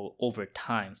powerful over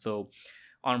time. So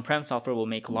on-prem software will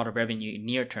make a lot of revenue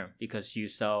near term because you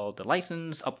sell the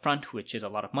license upfront, which is a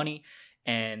lot of money,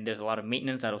 and there's a lot of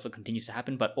maintenance that also continues to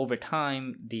happen. But over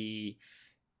time, the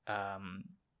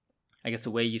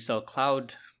way you sell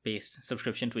cloud-based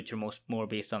subscriptions, which are more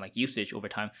based on like usage over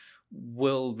time,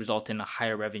 will result in a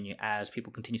higher revenue as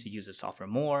people continue to use the software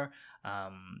more.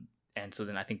 And so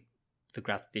then I think the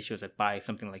graph that they show is that by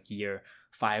something like year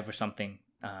 5 or something,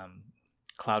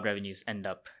 cloud revenues end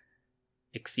up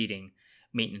exceeding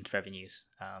maintenance revenues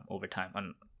over time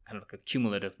on kind of like a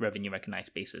cumulative revenue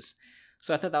recognized basis.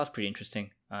 So I thought that was pretty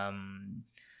interesting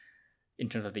in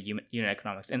terms of the unit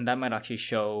economics. And that might actually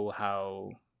show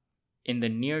how in the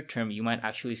near term, you might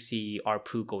actually see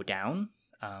ARPU go down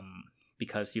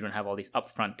because you don't have all these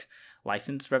upfront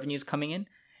license revenues coming in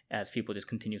as people just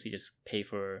continuously just pay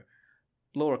for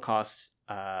lower cost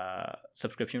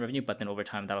subscription revenue, but then over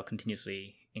time, that'll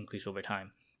continuously increase over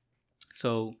time.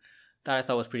 So that I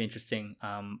thought was pretty interesting.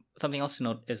 Something else to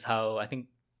note is how I think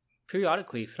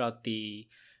periodically throughout the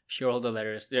shareholder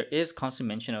letters, there is constant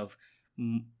mention of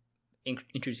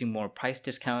introducing more price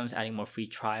discounts, adding more free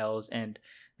trials, and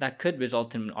that could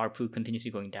result in ARPU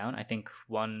continuously going down. I think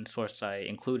one source I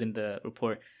include in the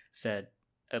report said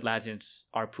Atlassian's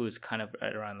ARPU is kind of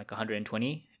at around like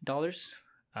 $120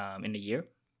 in a year.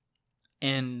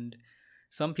 And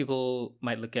some people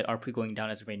might look at ARPU going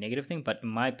down as a very negative thing, but in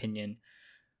my opinion,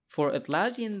 for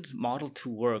Atlassian's model to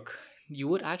work, you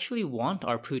would actually want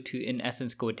ARPU to, in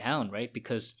essence, go down, right?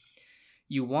 Because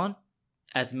you want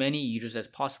as many users as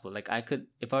possible. Like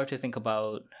if I were to think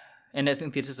about, and I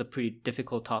think this is a pretty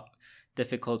difficult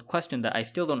question that I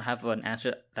still don't have an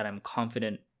answer that I'm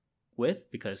confident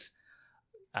with, because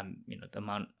the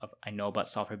amount of I know about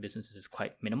software businesses is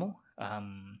quite minimal.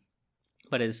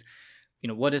 But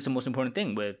what is the most important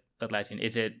thing with Atlassian?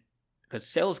 Is it because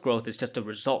sales growth is just a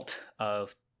result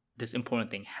of this important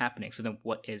thing happening? So then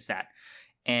what is that?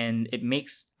 And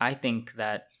I think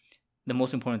that the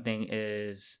most important thing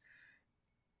is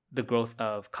the growth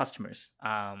of customers,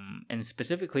 and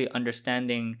specifically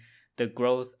understanding the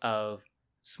growth of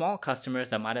small customers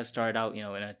that might have started out, in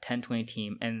a 10, 20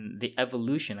 team, and the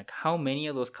evolution, like how many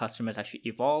of those customers actually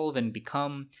evolve and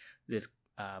become this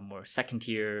more second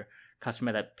tier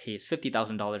customer that pays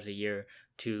 $50,000 a year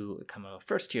to become a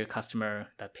first tier customer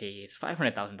that pays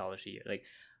 $500,000 a year. Like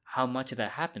how much of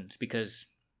that happens? Because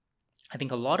I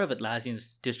think a lot of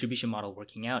Atlassian's distribution model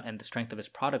working out and the strength of its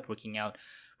product working out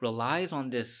relies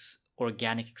on this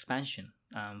organic expansion.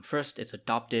 First, it's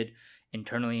adopted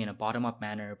internally in a bottom-up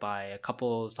manner by a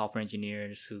couple software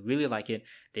engineers who really like it.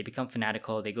 They become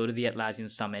fanatical. They go to the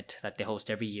Atlassian Summit that they host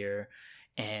every year,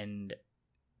 and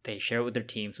they share it with their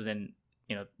team. So then,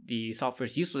 the software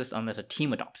is useless unless a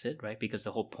team adopts it, right? Because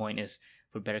the whole point is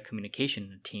for better communication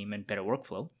in a team and better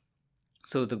workflow.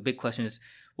 So the big question is,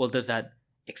 well, does that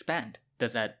expand?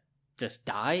 Does that just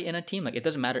die in a team? Like it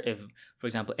doesn't matter if, for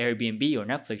example, Airbnb or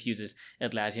Netflix uses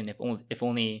Atlassian if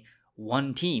only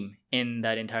one team in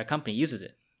that entire company uses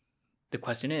it. The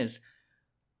question is,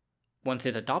 once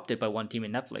it's adopted by one team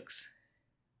in Netflix,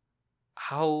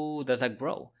 how does that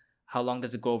grow? How long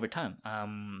does it grow over time?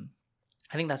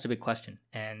 I think that's a big question.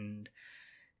 And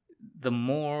the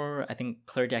more I think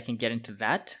clarity I can get into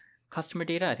that customer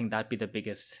data, I think that'd be the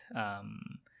biggest,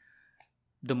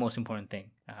 the most important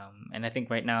thing. And I think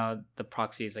right now the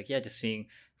proxy is like, just seeing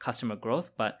customer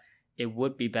growth, but it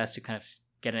would be best to kind of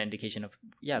get an indication of,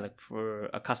 like for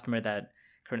a customer that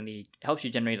currently helps you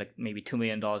generate like maybe $2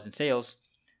 million in sales,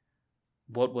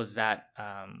 what was that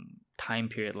time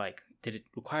period like? Did it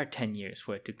require 10 years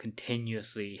for it to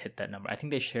continuously hit that number? I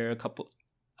think they share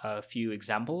a few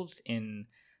examples in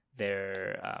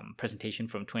their presentation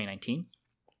from 2019,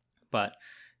 but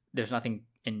there's nothing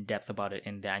in depth about it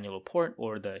in the annual report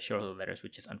or the shareholder letters,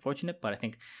 which is unfortunate, but I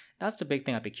think that's the big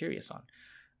thing I'd be curious on.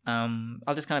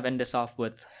 I'll just kind of end this off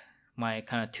with my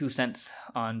kind of 2 cents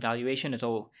on valuation. I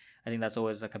think that's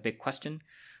always like a big question,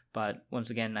 but once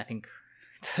again, I think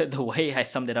the way I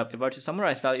summed it up, if I were to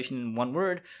summarize valuation in one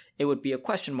word, it would be a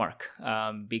question mark,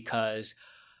 because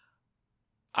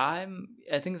I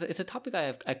think it's a topic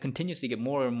I continuously get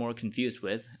more and more confused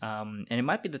with, and it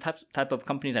might be the type of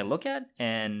companies I look at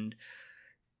and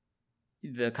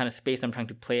the kind of space I'm trying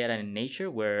to play at in nature,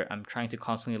 where I'm trying to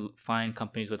constantly find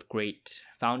companies with great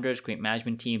founders, great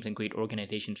management teams, and great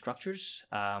organization structures.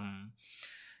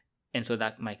 And so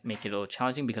that might make it a little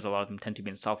challenging because a lot of them tend to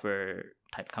be in software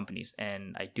type companies,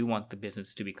 and I do want the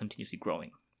business to be continuously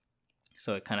growing.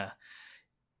 So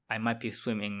I might be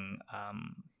swimming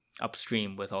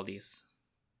upstream with all these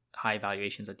high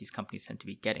valuations that these companies tend to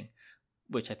be getting,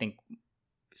 which I think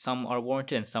some are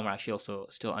warranted and some are actually also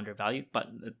still undervalued. But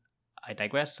I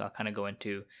digress. So I'll kind of go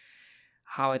into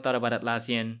how I thought about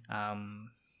Atlassian.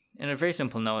 In a very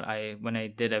simple note, when I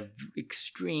did a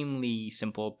extremely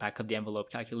simple back of the envelope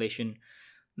calculation,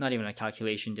 not even a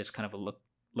calculation, just kind of a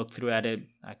look through at it,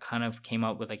 I kind of came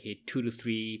up with like a 2 to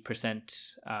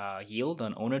 3% yield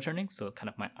on owner's earnings, so kind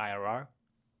of my IRR.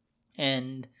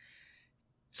 And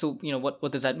so,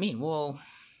 what does that mean? Well,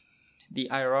 the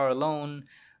IRR alone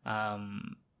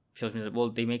shows me that, well,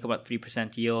 they make about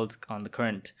 3% yield on the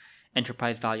current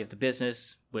enterprise value of the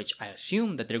business, which I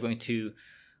assume that they're going to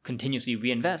continuously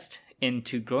reinvest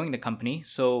into growing the company.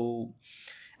 So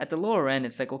at the lower end,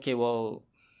 it's like, okay, well,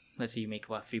 let's say you make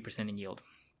about 3% in yield.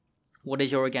 What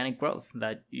is your organic growth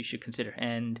that you should consider?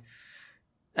 And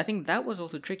I think that was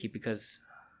also tricky because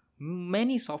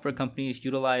many software companies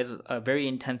utilize a very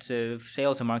intensive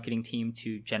sales and marketing team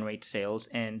to generate sales.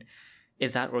 And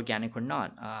is that organic or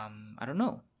not? I don't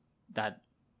know. That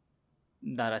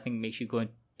I think makes you go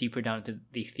deeper down into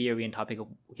the theory and topic of,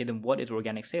 okay, then what is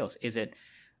organic sales? Is it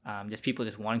just people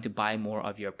just wanting to buy more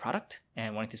of your product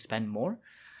and wanting to spend more?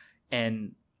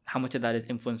 And how much of that is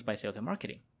influenced by sales and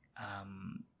marketing?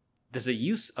 Does the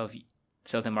use of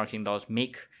sales and marketing dollars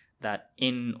make that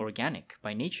inorganic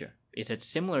by nature? Is it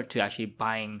similar to actually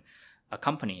buying a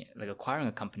company, like acquiring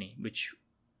a company, which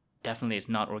definitely is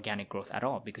not organic growth at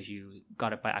all because you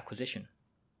got it by acquisition?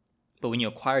 But when you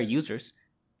acquire users,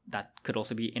 that could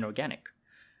also be inorganic.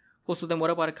 Well, so then what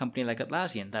about a company like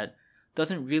Atlassian that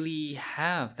doesn't really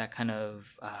have that kind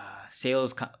of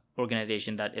sales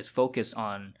organization that is focused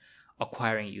on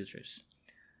acquiring users?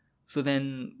 So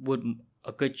then would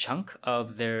a good chunk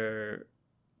of their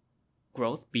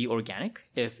growth be organic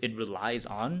if it relies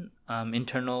on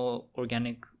internal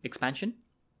organic expansion?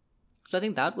 So I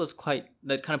think that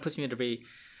kind of puts me at a very,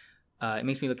 it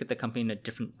makes me look at the company in a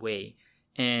different way.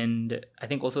 And I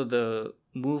think also the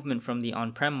movement from the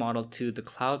on-prem model to the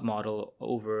cloud model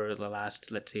over the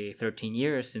last, let's say, 13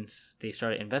 years since they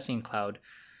started investing in cloud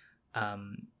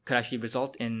could actually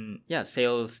result in,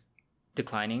 sales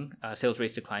declining, sales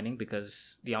rates declining,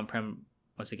 because the on-prem,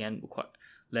 once again,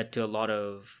 led to a lot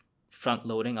of front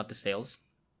loading of the sales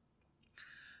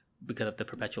because of the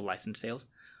perpetual license sales.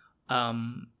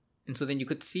 And so then you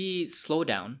could see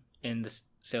slowdown in the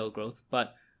sales growth,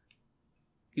 but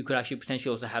you could actually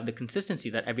potentially also have the consistency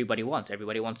that everybody wants.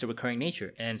 Everybody wants the recurring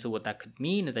nature. And so what that could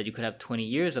mean is that you could have 20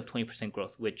 years of 20%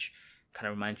 growth, which kind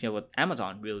of reminds me of what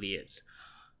Amazon really is.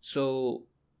 So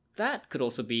that could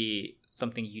also be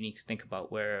something unique to think about,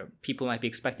 where people might be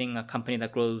expecting a company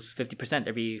that grows 50%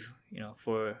 every,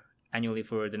 annually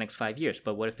for the next 5 years.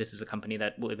 But what if this is a company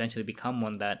that will eventually become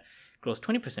one that grows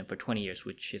 20% for 20 years,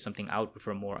 which is something I would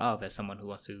prefer more of as someone who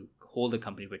wants to hold a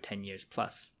company for 10 years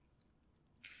plus.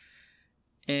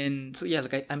 And so,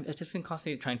 I've just been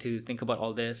constantly trying to think about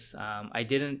all this. I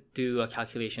didn't do a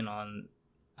calculation on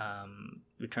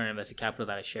return on invested capital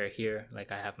that I share here.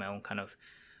 Like, I have my own kind of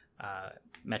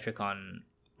metric on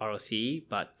ROCE,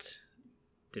 but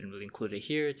didn't really include it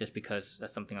here just because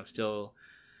that's something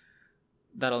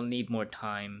that'll need more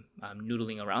time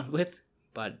noodling around with.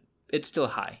 But it's still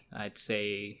high. I'd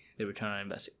say the return on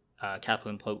invested capital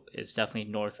employed is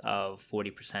definitely north of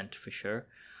 40% for sure.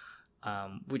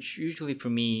 Which usually for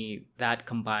me, that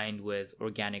combined with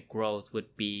organic growth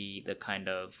would be the kind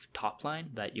of top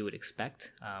line that you would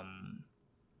expect.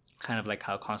 Kind of like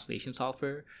how Constellation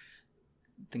Software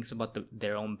thinks about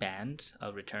their own bands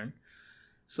of return.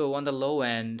 So on the low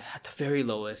end, at the very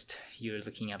lowest, you're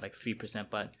looking at like 3%,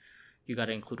 but you got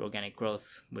to include organic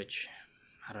growth, which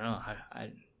I don't know.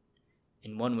 I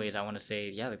in one ways, I want to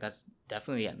say, that's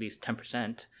definitely at least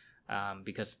 10%,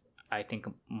 because I think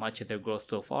much of their growth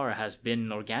so far has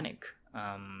been organic.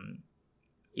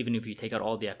 Even if you take out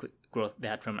all the growth they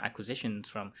had from acquisitions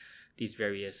from these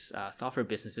various software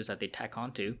businesses that they tack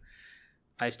onto,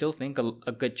 I still think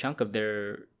a good chunk of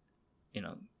their,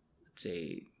 let's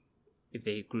say, if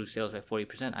they grew sales by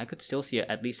 40%, I could still see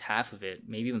at least half of it,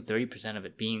 maybe even 30% of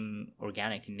it being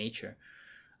organic in nature.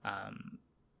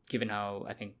 Given how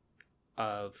I think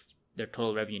of their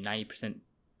total revenue, 90%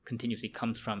 continuously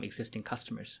comes from existing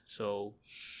customers. So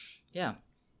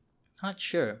not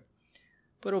sure.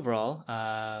 But overall,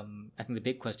 I think the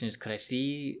big question is, could I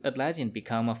see Atlassian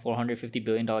become a $450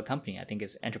 billion company? I think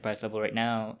its enterprise value right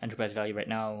now,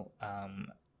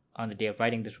 on the day of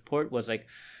writing this report was like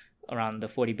around the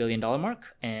 $40 billion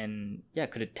mark. And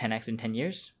could it 10x in 10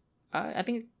 years? I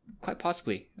think quite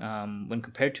possibly. When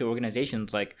compared to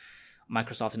organizations like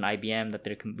Microsoft and IBM that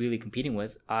they're really competing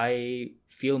with, I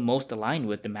feel most aligned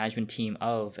with the management team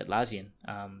of Atlassian.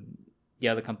 The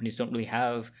other companies don't really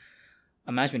have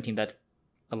a management team that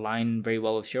align very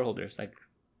well with shareholders. Like,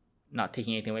 not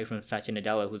taking anything away from Satya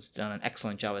Nadella, who's done an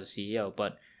excellent job as a CEO,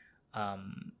 but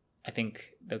I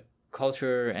think the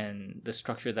culture and the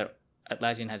structure that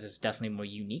Atlassian has is definitely more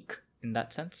unique in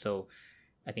that sense. So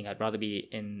I think I'd rather be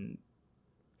in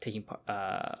taking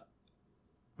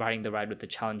riding the ride with the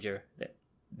challenger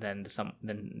than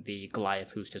the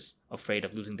Goliath who's just afraid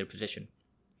of losing their position.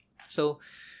 So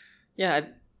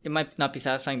it might not be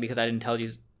satisfying because I didn't tell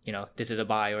you, this is a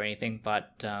buy or anything,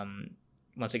 but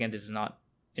once again, this is not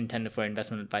intended for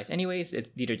investment advice anyways.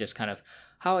 These are just kind of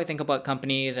how I think about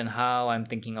companies and how I'm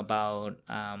thinking about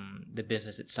the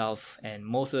business itself. And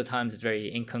most of the times it's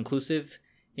very inconclusive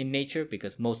in nature,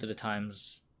 because most of the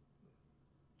times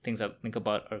things I think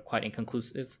about are quite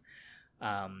inconclusive.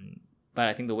 But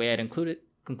I think the way I'd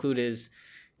conclude is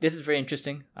this is very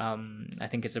interesting. I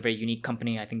think it's a very unique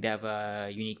company. I think they have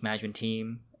a unique management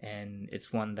team, and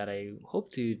it's one that I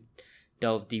hope to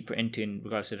delve deeper into in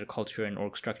regards to the culture and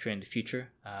org structure in the future.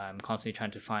 I'm constantly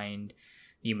trying to find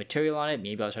new material on it.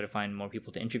 Maybe I'll try to find more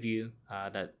people to interview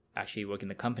that actually work in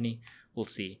the company. We'll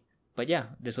see. But yeah,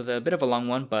 this was a bit of a long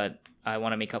one, but I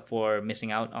want to make up for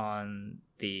missing out on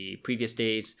the previous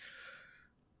day's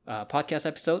podcast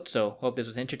episode. So hope this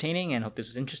was entertaining and hope this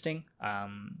was interesting.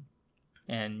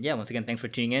 And yeah, once again, thanks for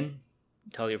tuning in.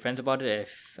 Tell your friends about it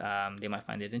if they might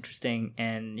find it interesting.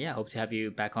 And yeah, hope to have you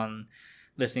back on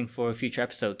listening for future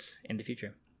episodes in the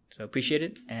future. So appreciate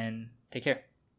it and take care.